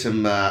enjoy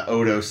some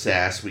Odo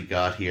sass we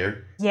got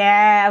here.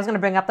 Yeah, I was going to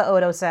bring up the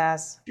Odo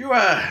sass. Do you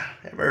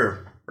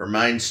ever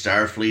remind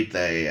Starfleet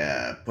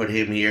they put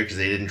him here because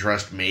they didn't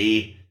trust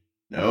me?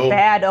 No.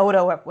 Bad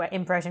Odo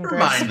impression, Chris.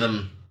 Remind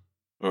them.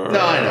 No,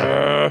 I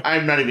know.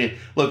 I'm not even...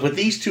 Look, with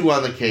these two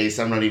on the case,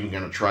 I'm not even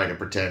going to try to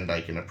pretend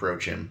I can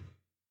approach him.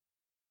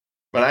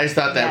 But I just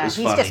thought that was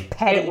funny. He's just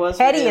petty. It was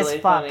petty really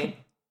as fuck. funny.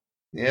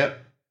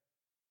 Yep.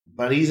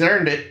 But he's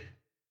earned it.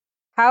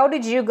 How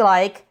did you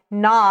like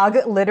Nog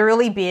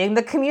literally being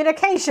the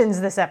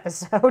communications this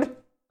episode?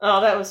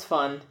 Oh, that was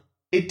fun.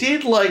 It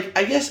did, like,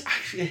 I guess...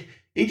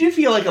 It did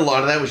feel like a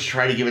lot of that was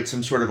trying to give it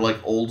some sort of, like,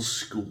 old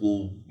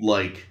school,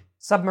 like...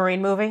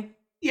 Submarine movie?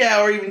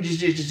 Yeah, or even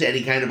just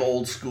any kind of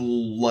old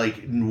school,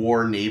 like,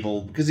 war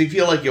naval. Because you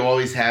feel like you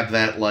always have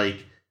that,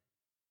 like...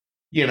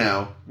 You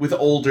know, with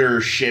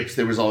older ships,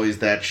 there was always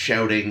that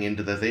shouting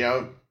into the thing,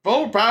 oh,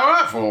 full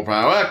power,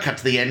 cut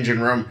to the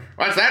engine room.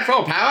 What's that,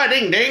 full power,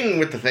 ding, ding,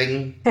 with the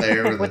thing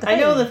there. With the I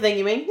know the thing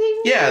you mean.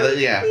 Yeah,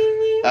 yeah.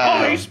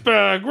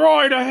 Iceberg,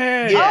 right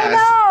ahead! Yeah.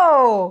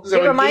 Oh no! So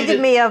it it reminded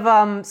gave me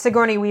of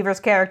Sigourney Weaver's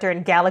character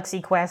in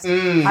Galaxy Quest.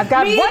 I've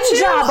got Me one too,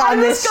 job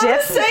on this I ship.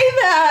 was gonna say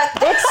that!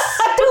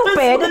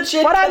 It's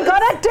stupid, but I'm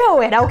gonna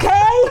do it,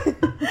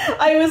 okay?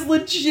 I was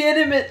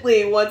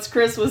legitimately, once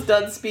Chris was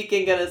done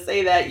speaking, gonna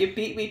say that. You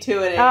beat me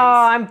to it, Ames.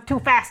 Oh, I'm too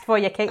fast for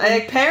you,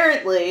 Caitlin.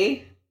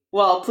 Apparently...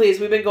 Well, please,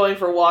 we've been going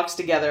for walks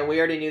together. We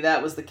already knew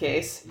that was the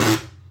case.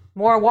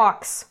 More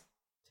walks.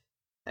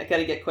 I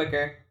gotta get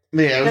quicker.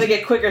 Yeah, I gotta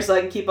get quicker so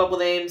I can keep up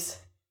with Ames.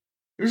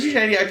 It was just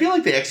an idea. I feel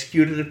like they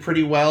executed it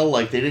pretty well.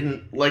 Like, they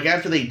didn't... Like,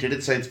 after they did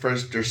it, say, the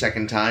first or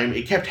second time,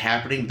 it kept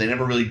happening, but they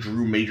never really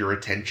drew major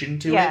attention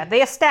to it. Yeah,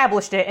 they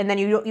established it, and then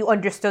you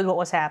understood what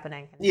was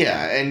happening.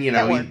 Yeah, and, you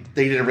know,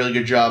 they did a really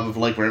good job of,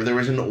 like, whenever there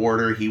was an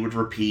order, he would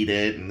repeat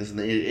it, and this and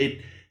that.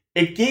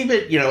 It gave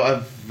it, you know,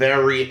 a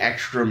very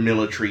extra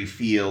military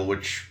feel,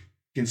 which,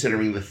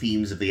 considering the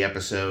themes of the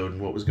episode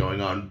and what was going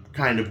on,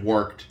 kind of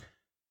worked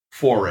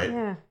for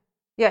it.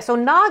 Yeah, so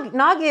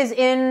Nog is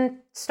in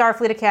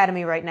Starfleet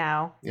Academy right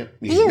now. Yep,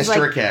 He he's is, Mr.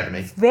 like,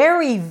 Academy.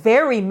 Very,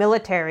 very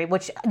military,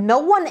 which no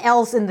one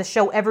else in the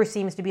show ever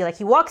seems to be. Like,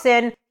 he walks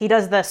in, he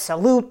does the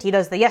salute, he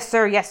does the yes,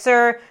 sir, yes,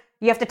 sir.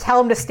 You have to tell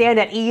him to stand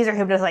at ease, or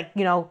him to, like,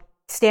 you know,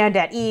 stand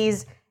at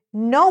ease.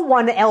 No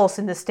one else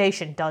in the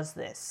station does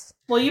this.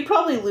 Well, you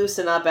probably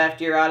loosen up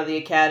after you're out of the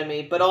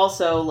academy, but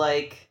also,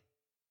 like,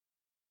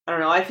 I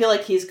don't know, I feel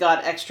like he's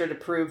got extra to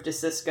prove to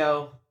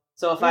Cisco.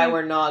 So if I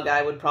were Nog,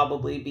 I would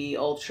probably be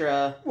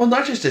ultra... Well,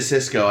 not just to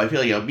Cisco. I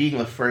feel, you know, being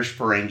the first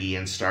Ferengi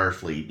in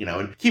Starfleet, you know,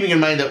 and keeping in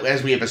mind that,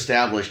 as we have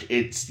established,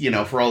 it's, you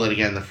know, for all that,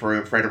 again, the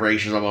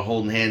Federation is all about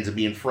holding hands and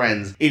being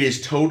friends, it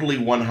is totally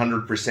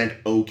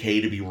 100% okay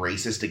to be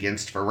racist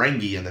against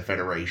Ferengi in the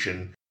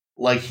Federation.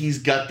 Like, he's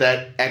got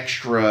that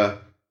extra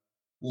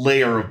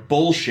layer of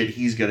bullshit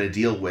he's gonna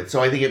deal with.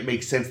 So I think it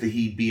makes sense that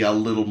he'd be a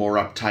little more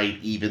uptight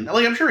even.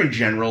 Like, I'm sure in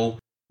general,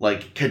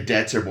 like,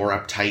 cadets are more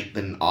uptight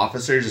than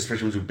officers,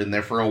 especially ones who've been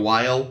there for a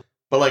while.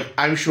 But, like,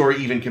 I'm sure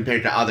even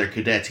compared to other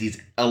cadets,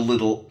 he's a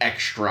little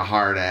extra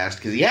hard-assed,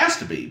 because he has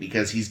to be,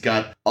 because he's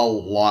got a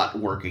lot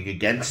working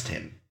against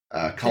him,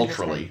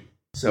 culturally.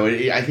 So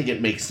I think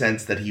it makes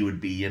sense that he would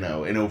be, you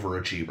know, an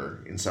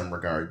overachiever in some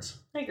regards.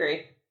 I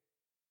agree.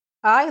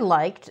 I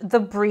liked the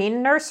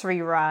Breen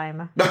nursery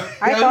rhyme.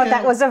 I thought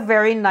that was a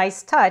very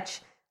nice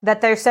touch,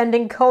 that they're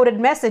sending coded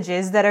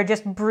messages that are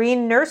just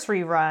Breen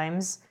nursery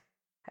rhymes.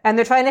 And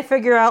they're trying to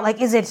figure out,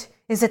 like, is it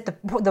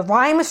the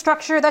rhyme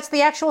structure that's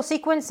the actual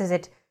sequence? Is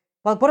it,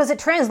 well, what does it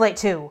translate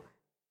to?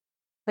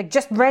 Like,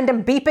 just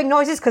random beeping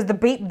noises? Because the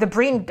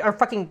Breen are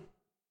fucking,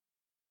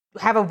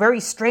 have a very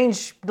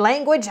strange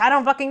language? I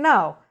don't fucking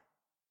know.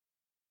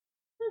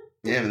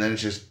 Yeah, and then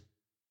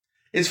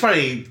it's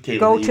funny, Caitlin,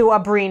 Go to a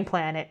Breen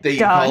planet. that you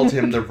Done. called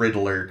him the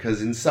Riddler,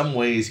 because in some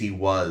ways he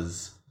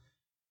was,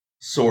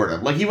 sort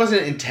of. Like, he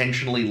wasn't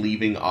intentionally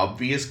leaving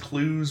obvious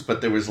clues, but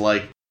there was,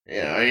 like,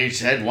 you know, he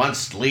said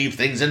once, leave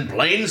things in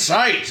plain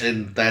sight,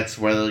 and that's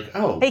where they're like,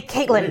 oh. Hey,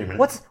 Caitlin,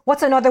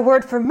 what's another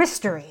word for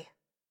mystery?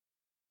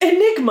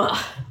 Enigma!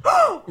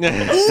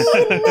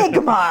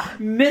 Enigma!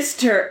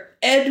 Mr.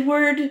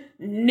 Edward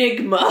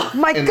Nigma.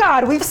 My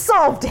God, we've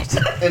solved it!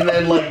 And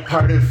then, like,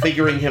 part of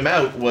figuring him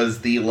out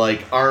was the,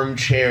 like,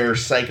 armchair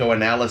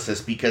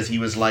psychoanalysis, because he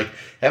was like,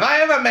 have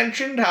I ever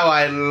mentioned how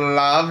I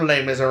love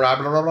Les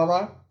Miserables, blah, blah,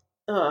 blah?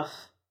 Ugh.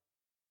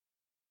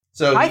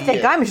 So I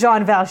think I'm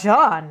Jean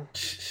Valjean,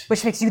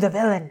 which makes you the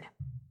villain.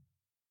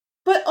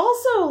 But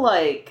also,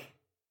 like,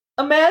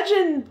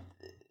 imagine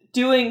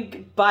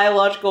doing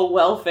biological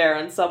welfare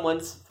on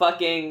someone's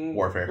fucking...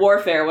 Warfare.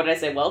 What did I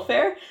say?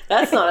 Welfare?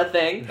 That's not a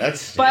thing.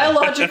 That's...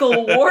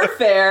 Biological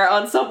warfare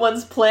on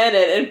someone's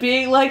planet and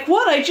being like,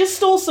 what? I just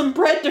stole some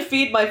bread to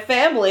feed my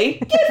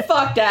family. Get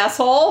fucked,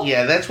 asshole.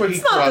 Yeah, that's where he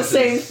crosses... It's not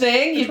the same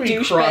thing, you douchebag.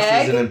 He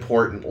crosses an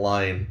important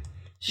line.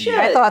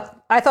 Shit.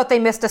 I thought they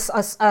missed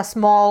a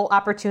small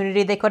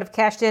opportunity they could have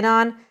cashed in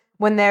on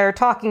when they're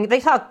talking. They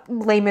talk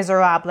Les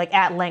Miserables, like,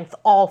 at length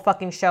all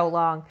fucking show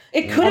long.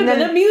 It could have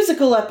been a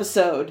musical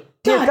episode.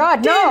 Dear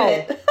God, no.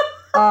 It.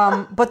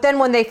 But then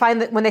when they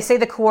say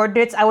the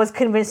coordinates, I was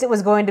convinced it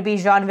was going to be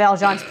Jean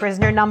Valjean's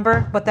prisoner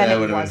number, but then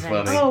it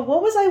wasn't. Oh,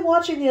 what was I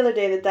watching the other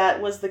day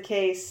that was the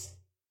case?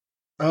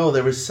 Oh,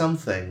 there was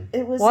something.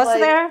 It Was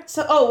there?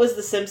 It was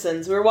The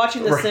Simpsons. We were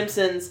watching The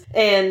Simpsons,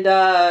 and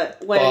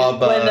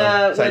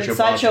when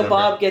Sideshow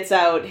Bob gets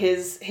out,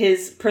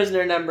 his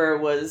prisoner number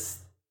was,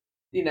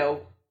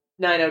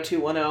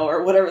 90210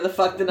 or whatever the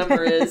fuck the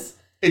number is.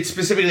 It's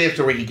specifically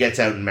after where he gets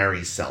out and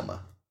marries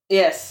Selma.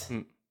 Yes.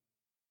 Good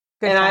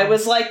and times. I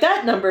was like,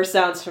 that number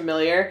sounds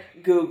familiar.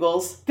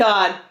 Googles.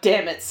 God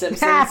damn it,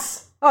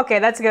 Simpsons. Okay,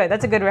 that's good.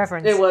 That's a good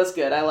reference. It was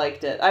good. I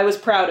liked it. I was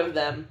proud of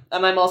them.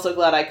 And I'm also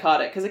glad I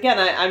caught it. Because again,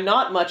 I'm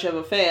not much of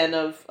a fan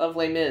of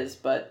Les Mis,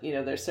 but,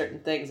 there's certain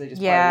things that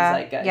just part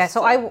of the zeitgeist. Yeah,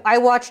 so I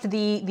watched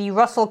the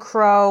Russell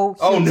Crowe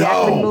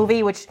Jackman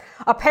movie, which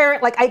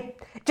apparently,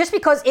 just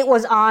because it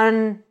was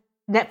on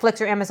Netflix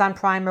or Amazon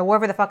Prime or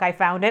wherever the fuck I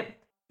found it,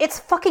 it's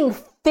fucking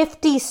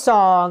 50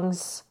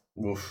 songs.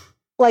 Oof.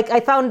 I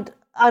found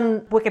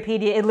on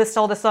Wikipedia, it lists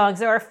all the songs.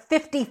 There are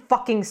 50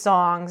 fucking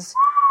songs.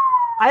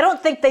 I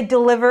don't think they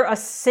deliver a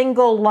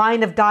single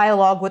line of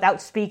dialogue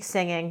without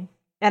singing.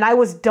 And I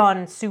was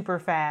done super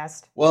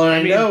fast. Well,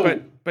 I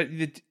know. But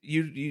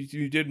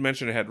you did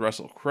mention it had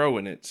Russell Crowe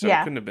in it, so it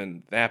couldn't have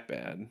been that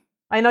bad.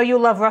 I know you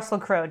love Russell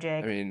Crowe,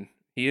 Jake. I mean,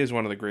 he is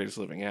one of the greatest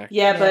living actors.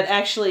 Yeah, but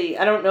actually,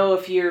 I don't know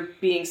if you're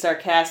being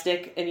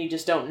sarcastic and you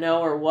just don't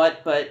know or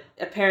what, but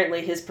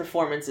apparently his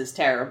performance is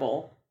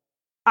terrible.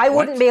 I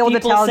wouldn't be able to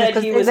tell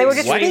just because they were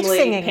just extremely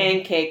singing.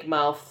 pancake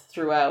mouth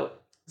throughout.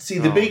 See,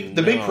 the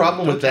big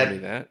problem with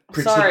that.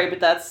 Sorry,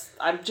 but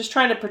I'm just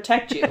trying to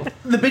protect you.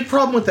 The big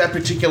problem with that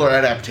particular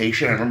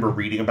adaptation, I remember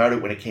reading about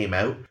it when it came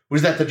out,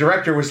 was that the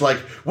director was like,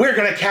 we're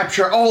going to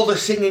capture all the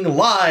singing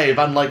live,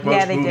 unlike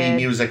most movie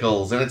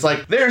musicals. And it's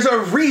like, there's a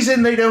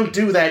reason they don't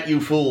do that, you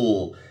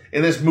fool.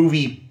 And this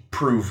movie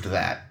proved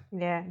that.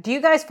 Yeah. Do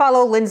you guys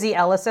follow Lindsay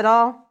Ellis at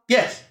all?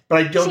 Yes, but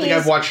I don't think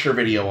I've watched her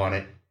video on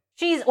it.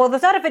 There's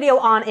not a video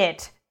on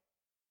it.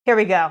 Here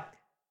we go.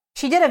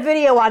 She did a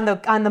video on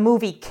the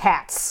movie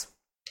Cats.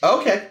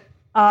 Okay.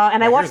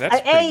 And I watched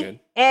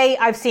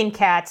I've seen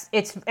Cats.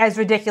 It's as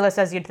ridiculous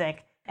as you'd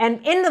think.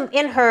 And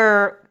in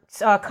her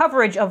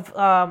coverage of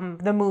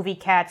the movie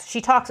Cats,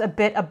 she talks a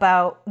bit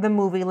about the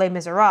movie Les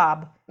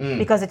Miserables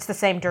because it's the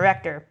same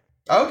director.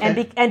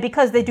 Okay. And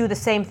because they do the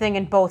same thing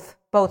in both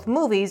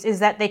movies, is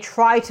that they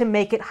try to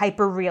make it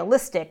hyper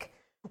realistic,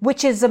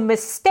 which is a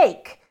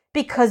mistake.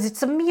 Because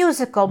it's a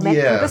musical meant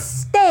for the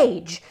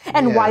stage.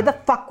 And why the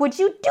fuck would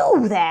you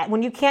do that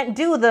when you can't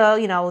do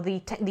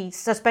the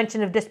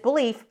suspension of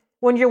disbelief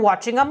when you're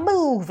watching a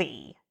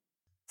movie?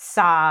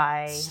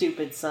 Sigh.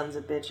 Stupid sons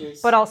of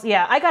bitches. But also,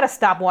 I gotta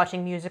stop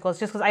watching musicals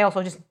just because I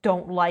also just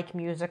don't like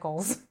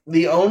musicals.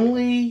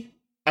 I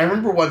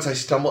remember once I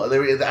stumbled,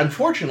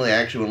 unfortunately,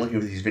 actually, when looking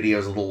at these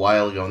videos a little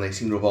while ago, and they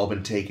seem to have all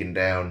been taken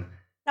down.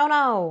 Oh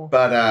no.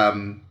 But,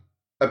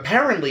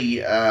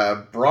 apparently,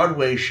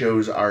 Broadway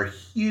shows are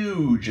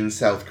huge in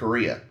South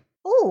Korea.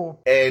 Ooh.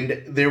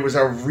 And there was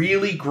a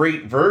really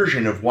great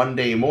version of One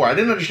Day More. I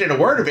didn't understand a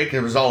word of it because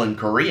it was all in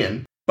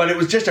Korean. But it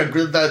was just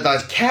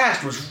the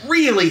cast was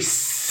really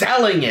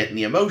selling it, and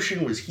the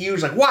emotion was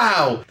huge. Like,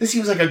 wow, this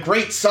seems like a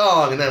great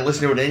song. And then I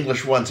listened to it in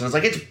English once, and I was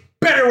like, it's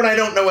better when I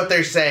don't know what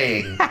they're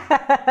saying.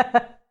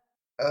 But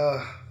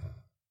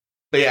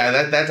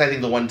yeah, that's I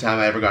think the one time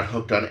I ever got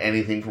hooked on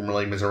anything from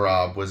Les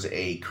Miserables was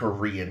a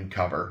Korean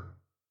cover.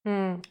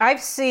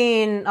 I've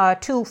seen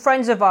two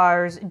friends of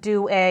ours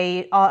do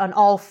an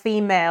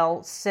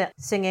all-female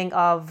singing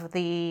of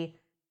the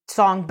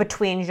song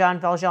Between Jean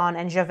Valjean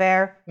and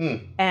Javert,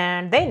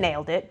 and they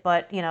nailed it.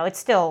 But it's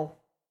still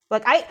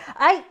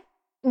I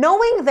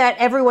knowing that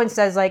everyone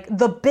says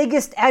the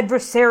biggest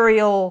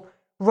adversarial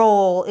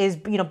role is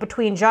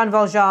between Jean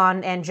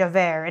Valjean and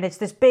Javert, and it's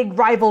this big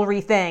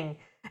rivalry thing.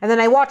 And then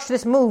I watched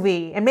this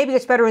movie, and maybe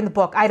it's better in the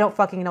book. I don't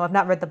fucking know. I've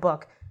not read the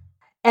book,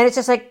 and it's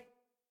just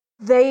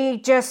they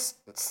just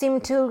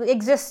seem to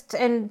exist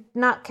and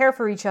not care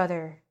for each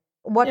other.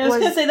 What was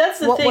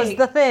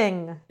the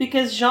thing?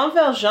 Because Jean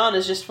Valjean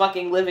is just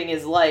fucking living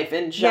his life,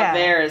 and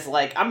Javert is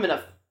like, I'm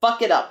gonna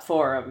fuck it up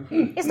for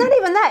him. It's not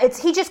even that.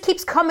 He just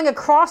keeps coming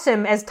across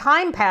him as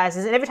time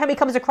passes, and every time he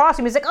comes across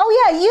him, he's like,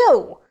 oh yeah,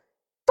 you!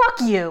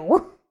 Fuck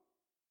you!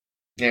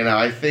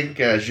 I think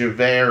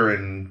Javert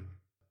and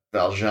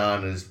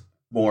Valjean is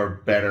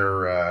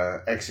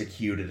better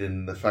executed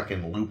in the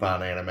fucking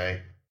Lupin anime.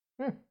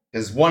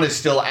 Because one is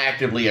still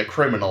actively a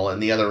criminal,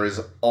 and the other is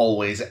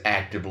always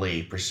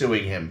actively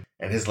pursuing him,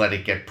 and has let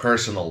it get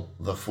personal,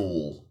 the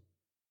fool.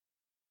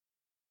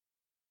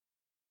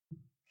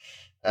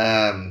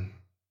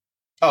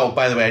 Oh,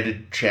 by the way, I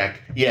did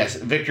check. Yes,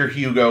 Victor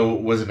Hugo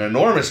was an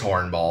enormous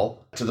hornball,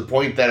 to the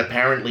point that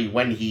apparently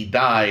when he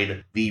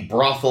died, the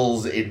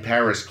brothels in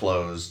Paris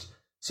closed,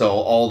 so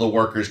all the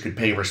workers could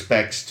pay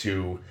respects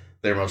to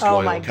their most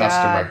loyal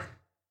customer. God.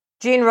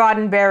 Gene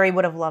Roddenberry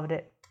would have loved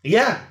it.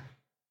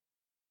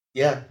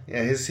 Yeah,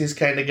 his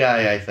kind of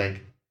guy, I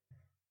think.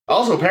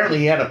 Also, apparently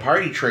he had a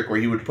party trick where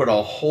he would put a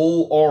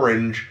whole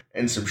orange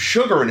and some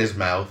sugar in his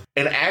mouth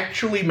and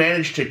actually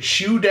managed to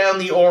chew down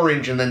the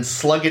orange and then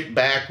slug it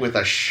back with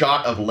a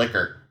shot of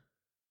liquor.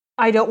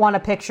 I don't want to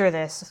picture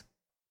this.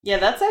 Yeah,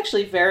 that's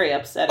actually very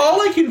upsetting.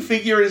 All I can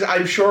figure is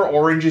I'm sure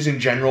oranges in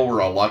general were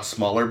a lot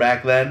smaller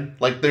back then.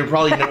 Like, they're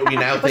probably what we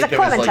now think of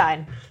as like...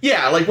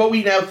 Yeah, like what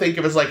we now think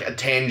of as like a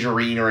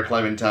tangerine or a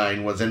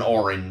clementine was an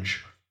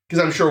orange.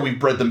 Because I'm sure we've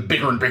bred them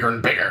bigger and bigger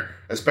and bigger,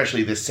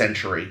 especially this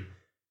century.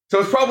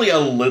 So it's probably a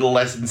little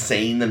less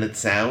insane than it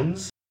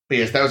sounds. But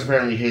yes, that was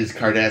apparently his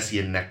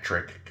Cardassian neck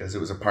trick, because it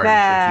was a party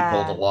trick he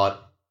pulled a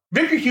lot.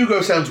 Victor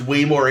Hugo sounds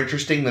way more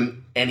interesting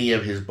than any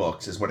of his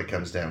books, is what it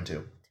comes down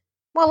to.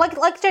 Well, like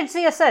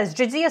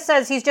Jadzia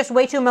says he's just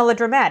way too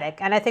melodramatic,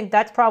 and I think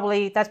that's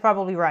probably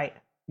right.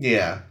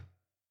 Yeah.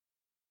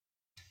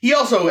 He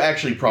also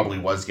actually probably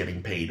was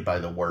getting paid by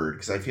the word,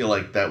 because I feel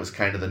like that was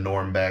kind of the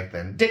norm back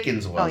then.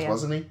 Dickens was,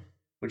 wasn't he?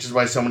 Which is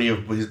why so many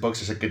of his books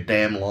are so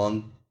goddamn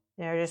long.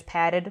 They're just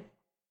padded.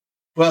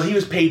 Well, he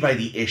was paid by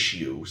the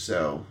issue,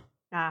 so...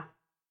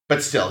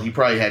 But still, he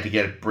probably had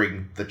to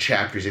bring the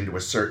chapters into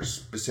a certain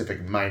specific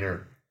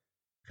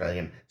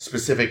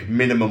specific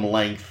minimum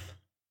length.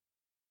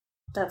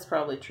 That's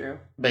probably true.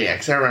 But yeah,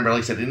 because I remember,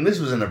 like I said, and this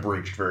was an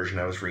abridged version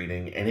I was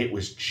reading, and it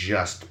was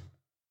just...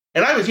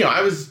 And I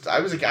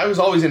was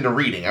always into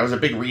reading. I was a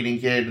big reading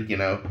kid, you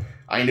know.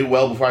 I knew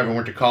well before I even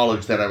went to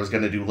college that I was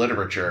going to do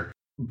literature,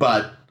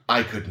 but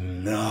I could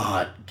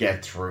not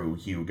get through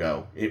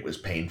Hugo. It was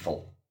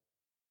painful.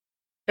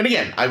 And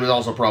again, I was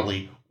also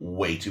probably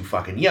way too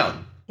fucking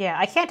young. Yeah,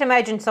 I can't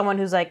imagine someone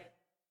who's like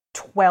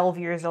 12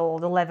 years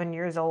old, 11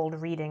 years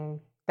old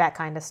reading that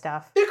kind of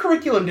stuff. Their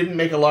curriculum didn't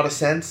make a lot of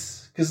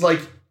sense, because, like,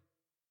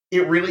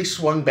 it really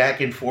swung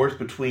back and forth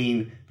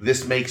between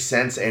this makes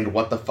sense and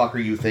what the fuck are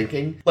you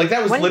thinking? Like,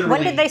 that was literally...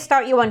 When did they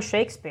start you on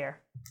Shakespeare?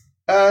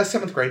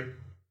 7th grade.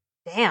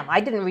 Damn, I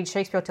didn't read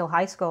Shakespeare till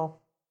high school.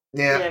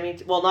 Yeah. I mean,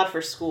 well, not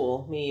for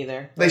school. Me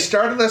either. They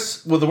started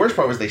us... Well, the worst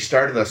part was they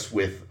started us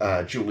with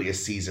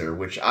Julius Caesar,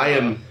 which I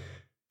am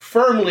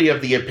firmly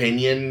of the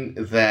opinion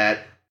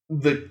that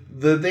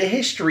the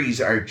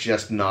histories are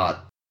just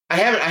not... I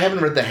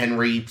haven't read the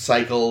Henry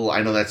cycle.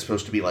 I know that's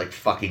supposed to be like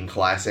fucking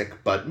classic,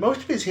 but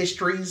most of his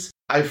histories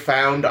I've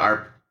found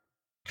are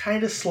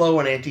kind of slow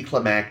and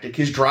anticlimactic.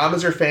 His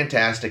dramas are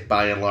fantastic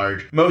by and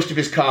large. Most of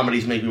his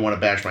comedies make me want to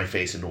bash my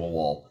face into a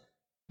wall.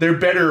 They're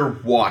better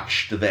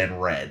watched than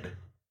read.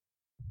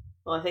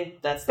 Well, I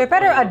think that's They're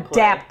better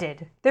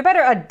adapted. They're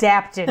better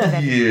adapted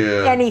than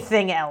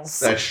anything else.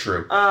 That's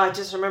true. I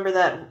just remember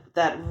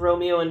that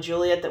Romeo and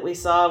Juliet that we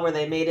saw where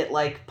they made it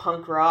like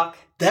punk rock.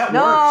 That worked.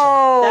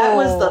 That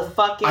was the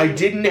fucking I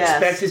didn't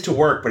best. expect it to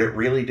work, but it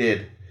really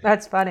did.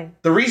 That's funny.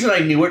 The reason I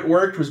knew it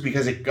worked was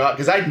because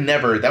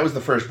that was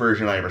the first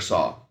version I ever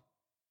saw.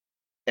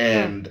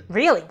 And...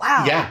 Really?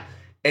 Wow. Yeah.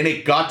 And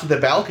it got to the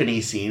balcony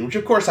scene, which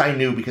of course I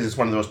knew because it's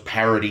one of the most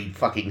parodied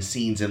fucking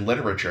scenes in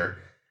literature.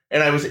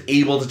 And I was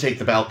able to take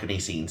the balcony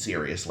scene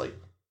seriously.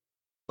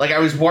 Like, I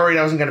was worried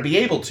I wasn't going to be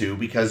able to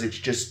because it's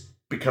just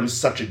become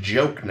such a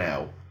joke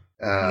now.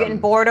 You getting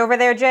bored over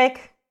there,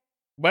 Jake?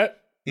 What?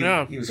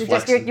 No. He was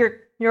flexing.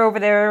 You're over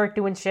there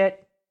doing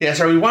shit. Yeah,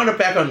 so we wound up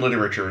back on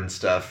literature and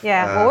stuff.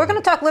 Yeah, well, we're going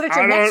to talk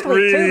literature next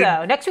week, too,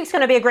 though. Next week's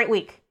going to be a great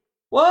week.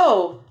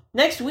 Whoa!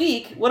 Next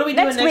week? What are we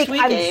doing next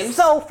week, I'm Ames?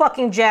 so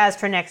fucking jazzed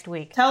for next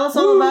week. Tell us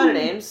all about it,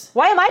 Ames.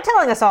 Why am I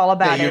telling us all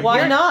about it?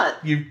 Why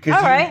not? You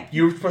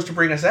were supposed to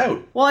bring us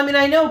out. Well, I mean,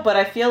 I know, but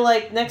I feel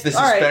like next... This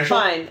all is right, special?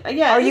 fine.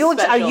 Yeah, Are you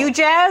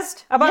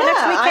jazzed about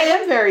next week, Yeah, I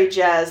Caitlin? am very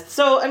jazzed.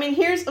 So, I mean,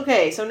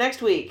 so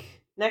next week.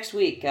 Next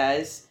week,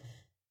 guys.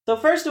 So,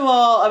 first of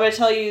all, I'm going to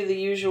tell you the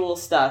usual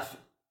stuff.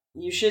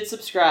 You should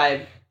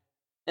subscribe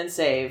and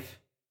save.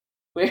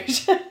 We're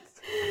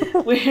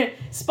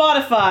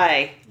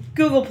Spotify,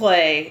 Google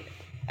Play,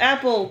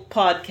 Apple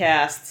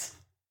Podcasts.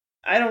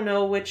 I don't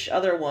know which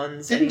other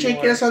ones. Didn't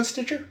Jake get us on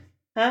Stitcher?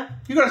 Huh?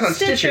 You got us on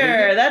Stitcher.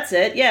 Stitcher, that's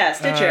it. Yeah,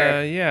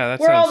 Stitcher. Yeah,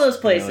 We're all those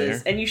familiar.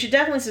 places. And you should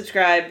definitely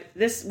subscribe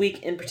this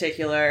week in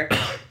particular,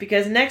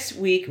 because next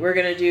week we're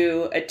going to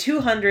do a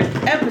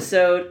 200th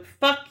episode.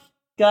 Fuck,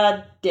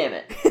 god damn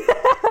it.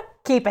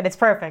 Keep it, it's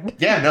perfect.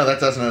 Yeah, no,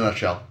 that does in a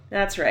nutshell.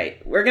 That's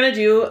right. We're going to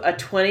do a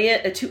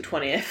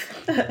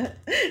 20th.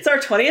 It's our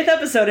 20th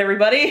episode,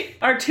 everybody.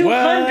 Our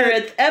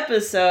 200th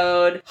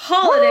episode.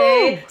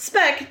 Holiday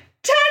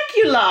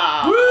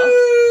Spectacular.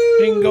 Woo!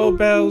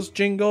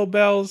 Jingle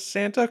bells,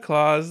 Santa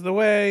Claus the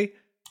way.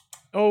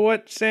 Oh,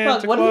 what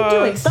Santa What Claus? are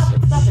you doing? Stop it.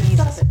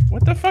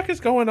 What the fuck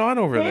is going on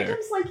over there?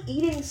 Phantom's like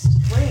eating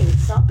string.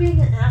 Stop being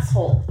an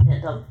asshole,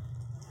 Phantom.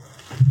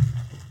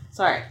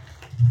 Sorry.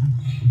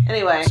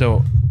 Anyway.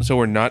 So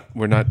we're not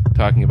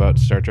talking about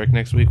Star Trek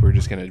next week. We're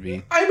just going to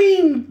be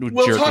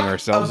We'll jerking talk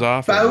ourselves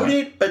off about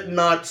it, but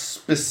not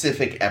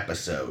specific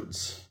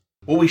episodes.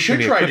 What we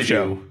should try to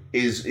do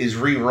is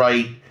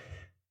rewrite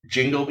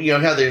jingle. You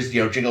know how there's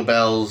Jingle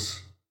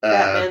Bells.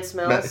 Batman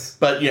smells.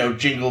 But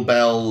Jingle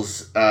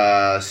Bells.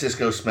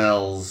 Cisco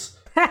smells.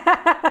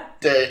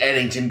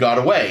 Eddington got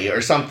away or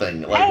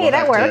something. Like, hey,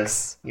 that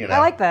works. I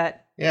like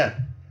that. Yeah.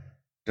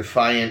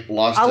 Defiant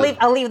lost.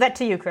 I'll leave that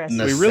to you, Chris.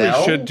 We really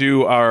should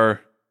do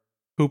our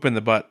Poop in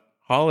the Butt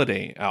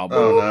holiday album.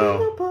 Oh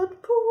no.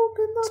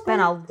 It's been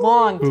a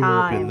long Poop in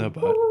time. the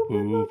butt.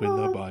 Poop in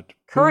the butt.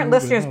 Current poop in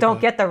listeners the don't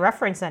butt. get the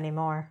reference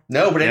anymore.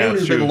 No, but Yeah, anyone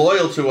who's true. been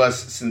loyal to us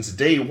since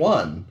day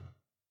one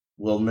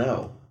will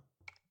know.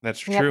 That's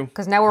true.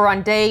 Because now we're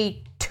on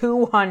day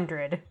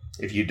 200.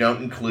 If you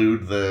don't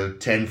include the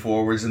 10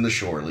 forwards and the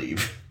shore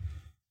leave.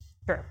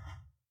 True.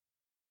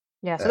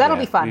 Yeah, so that'll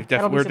Yeah, be fun.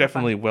 That'll be We're super fun.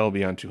 definitely well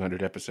beyond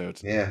 200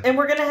 episodes. Yeah. And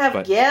we're gonna have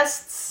But-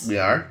 guests. We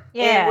are.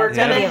 Yeah, And we're it's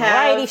gonna gonna be a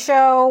have- variety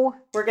show.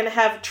 We're gonna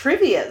have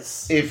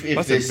trivias. If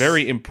Plus this, a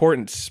very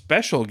important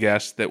special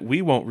guest that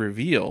we won't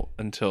reveal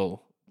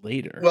until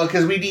later. well,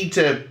 because we need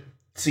to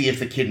see if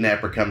the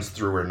kidnapper comes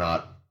through or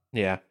not.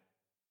 Yeah.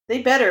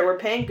 They better. We're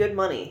paying good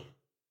money.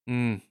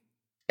 Mm.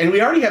 And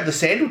we already have the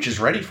sandwiches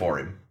ready for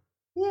him.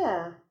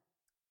 Yeah.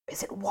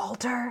 Is it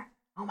Walter?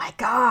 Oh my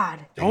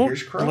god.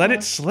 Fingers Don't let it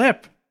crossed.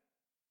 slip.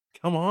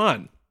 Come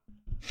on.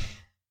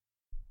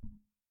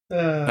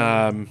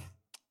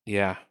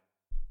 Yeah.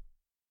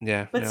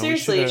 Yeah. But no, we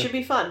seriously, it should, should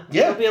be fun.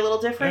 Yeah. It'll be a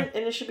little different,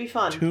 and it should be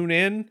fun. tune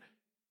in.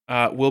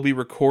 We'll be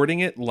recording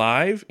it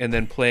live and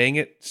then playing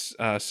it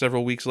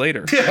several weeks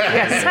later.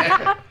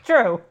 Yes.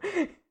 True.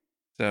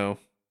 So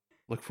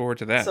look forward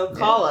to that. So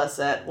call us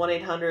at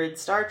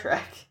 1-800-STAR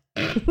Trek.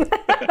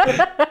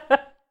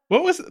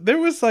 There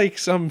was like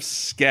some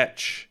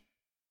sketch.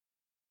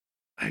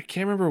 I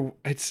can't remember.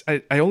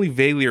 I only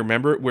vaguely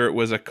remember it, where it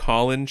was a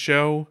call-in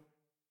show,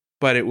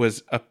 but it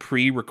was a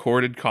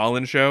pre-recorded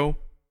call-in show.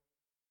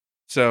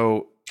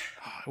 So,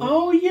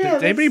 Oh, yeah.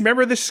 does anybody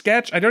remember this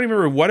sketch? I don't even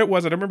remember what it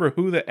was. I don't remember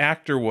who the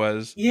actor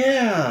was.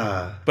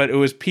 Yeah. But it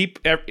was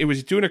it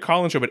was doing a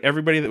call-in show, but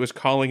everybody that was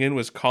calling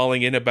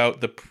in about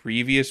the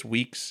previous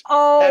week's,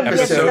 Oh, yes,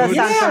 Episode. that sounds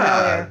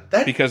Yeah. familiar.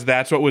 That, because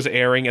that's what was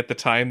airing at the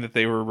time that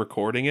they were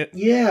recording it.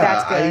 yeah.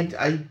 That's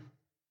good.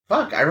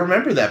 I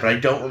remember that, but I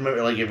don't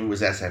remember like if it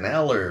was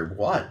SNL or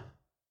what.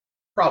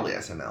 Probably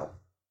SNL.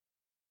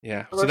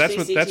 Yeah. Or So that's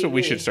what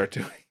we CCTV. should start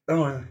doing.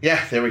 Oh,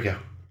 yeah. There we go.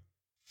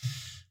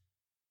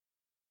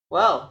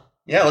 Well,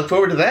 Yeah, look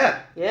forward to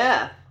that.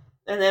 yeah.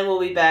 And then we'll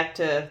be back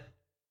to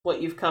what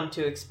you've come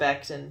to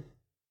expect and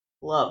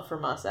love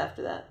from us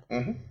after that.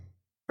 Mm-hmm.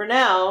 For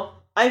now,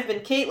 I've been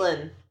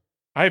Caitlin.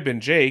 I've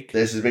been Jake.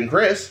 This has been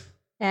Chris.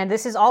 And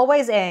this is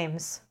always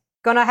Ames.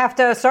 Gonna have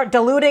to start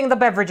diluting the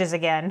beverages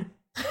again.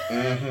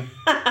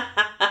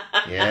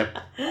 Mm-hmm. Yep.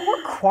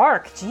 Poor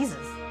Quark, Jesus.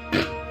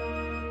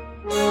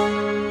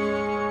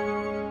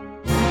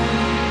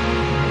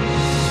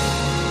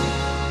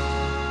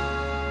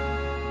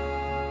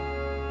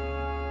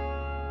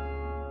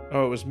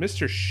 Oh, it was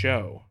Mr.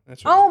 Show.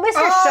 That's what. Oh,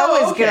 Mr.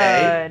 Show is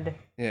okay. good.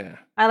 Yeah.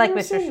 I like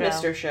Never Mr. seen Show.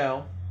 Mr.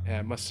 Show. Yeah,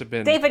 it must have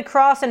been. David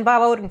Cross and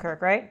Bob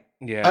Odenkirk, right?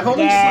 Yeah. I've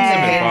only Yeah. seen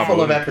a Bob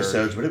handful of Odenkirk.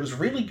 episodes, but it was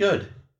really good.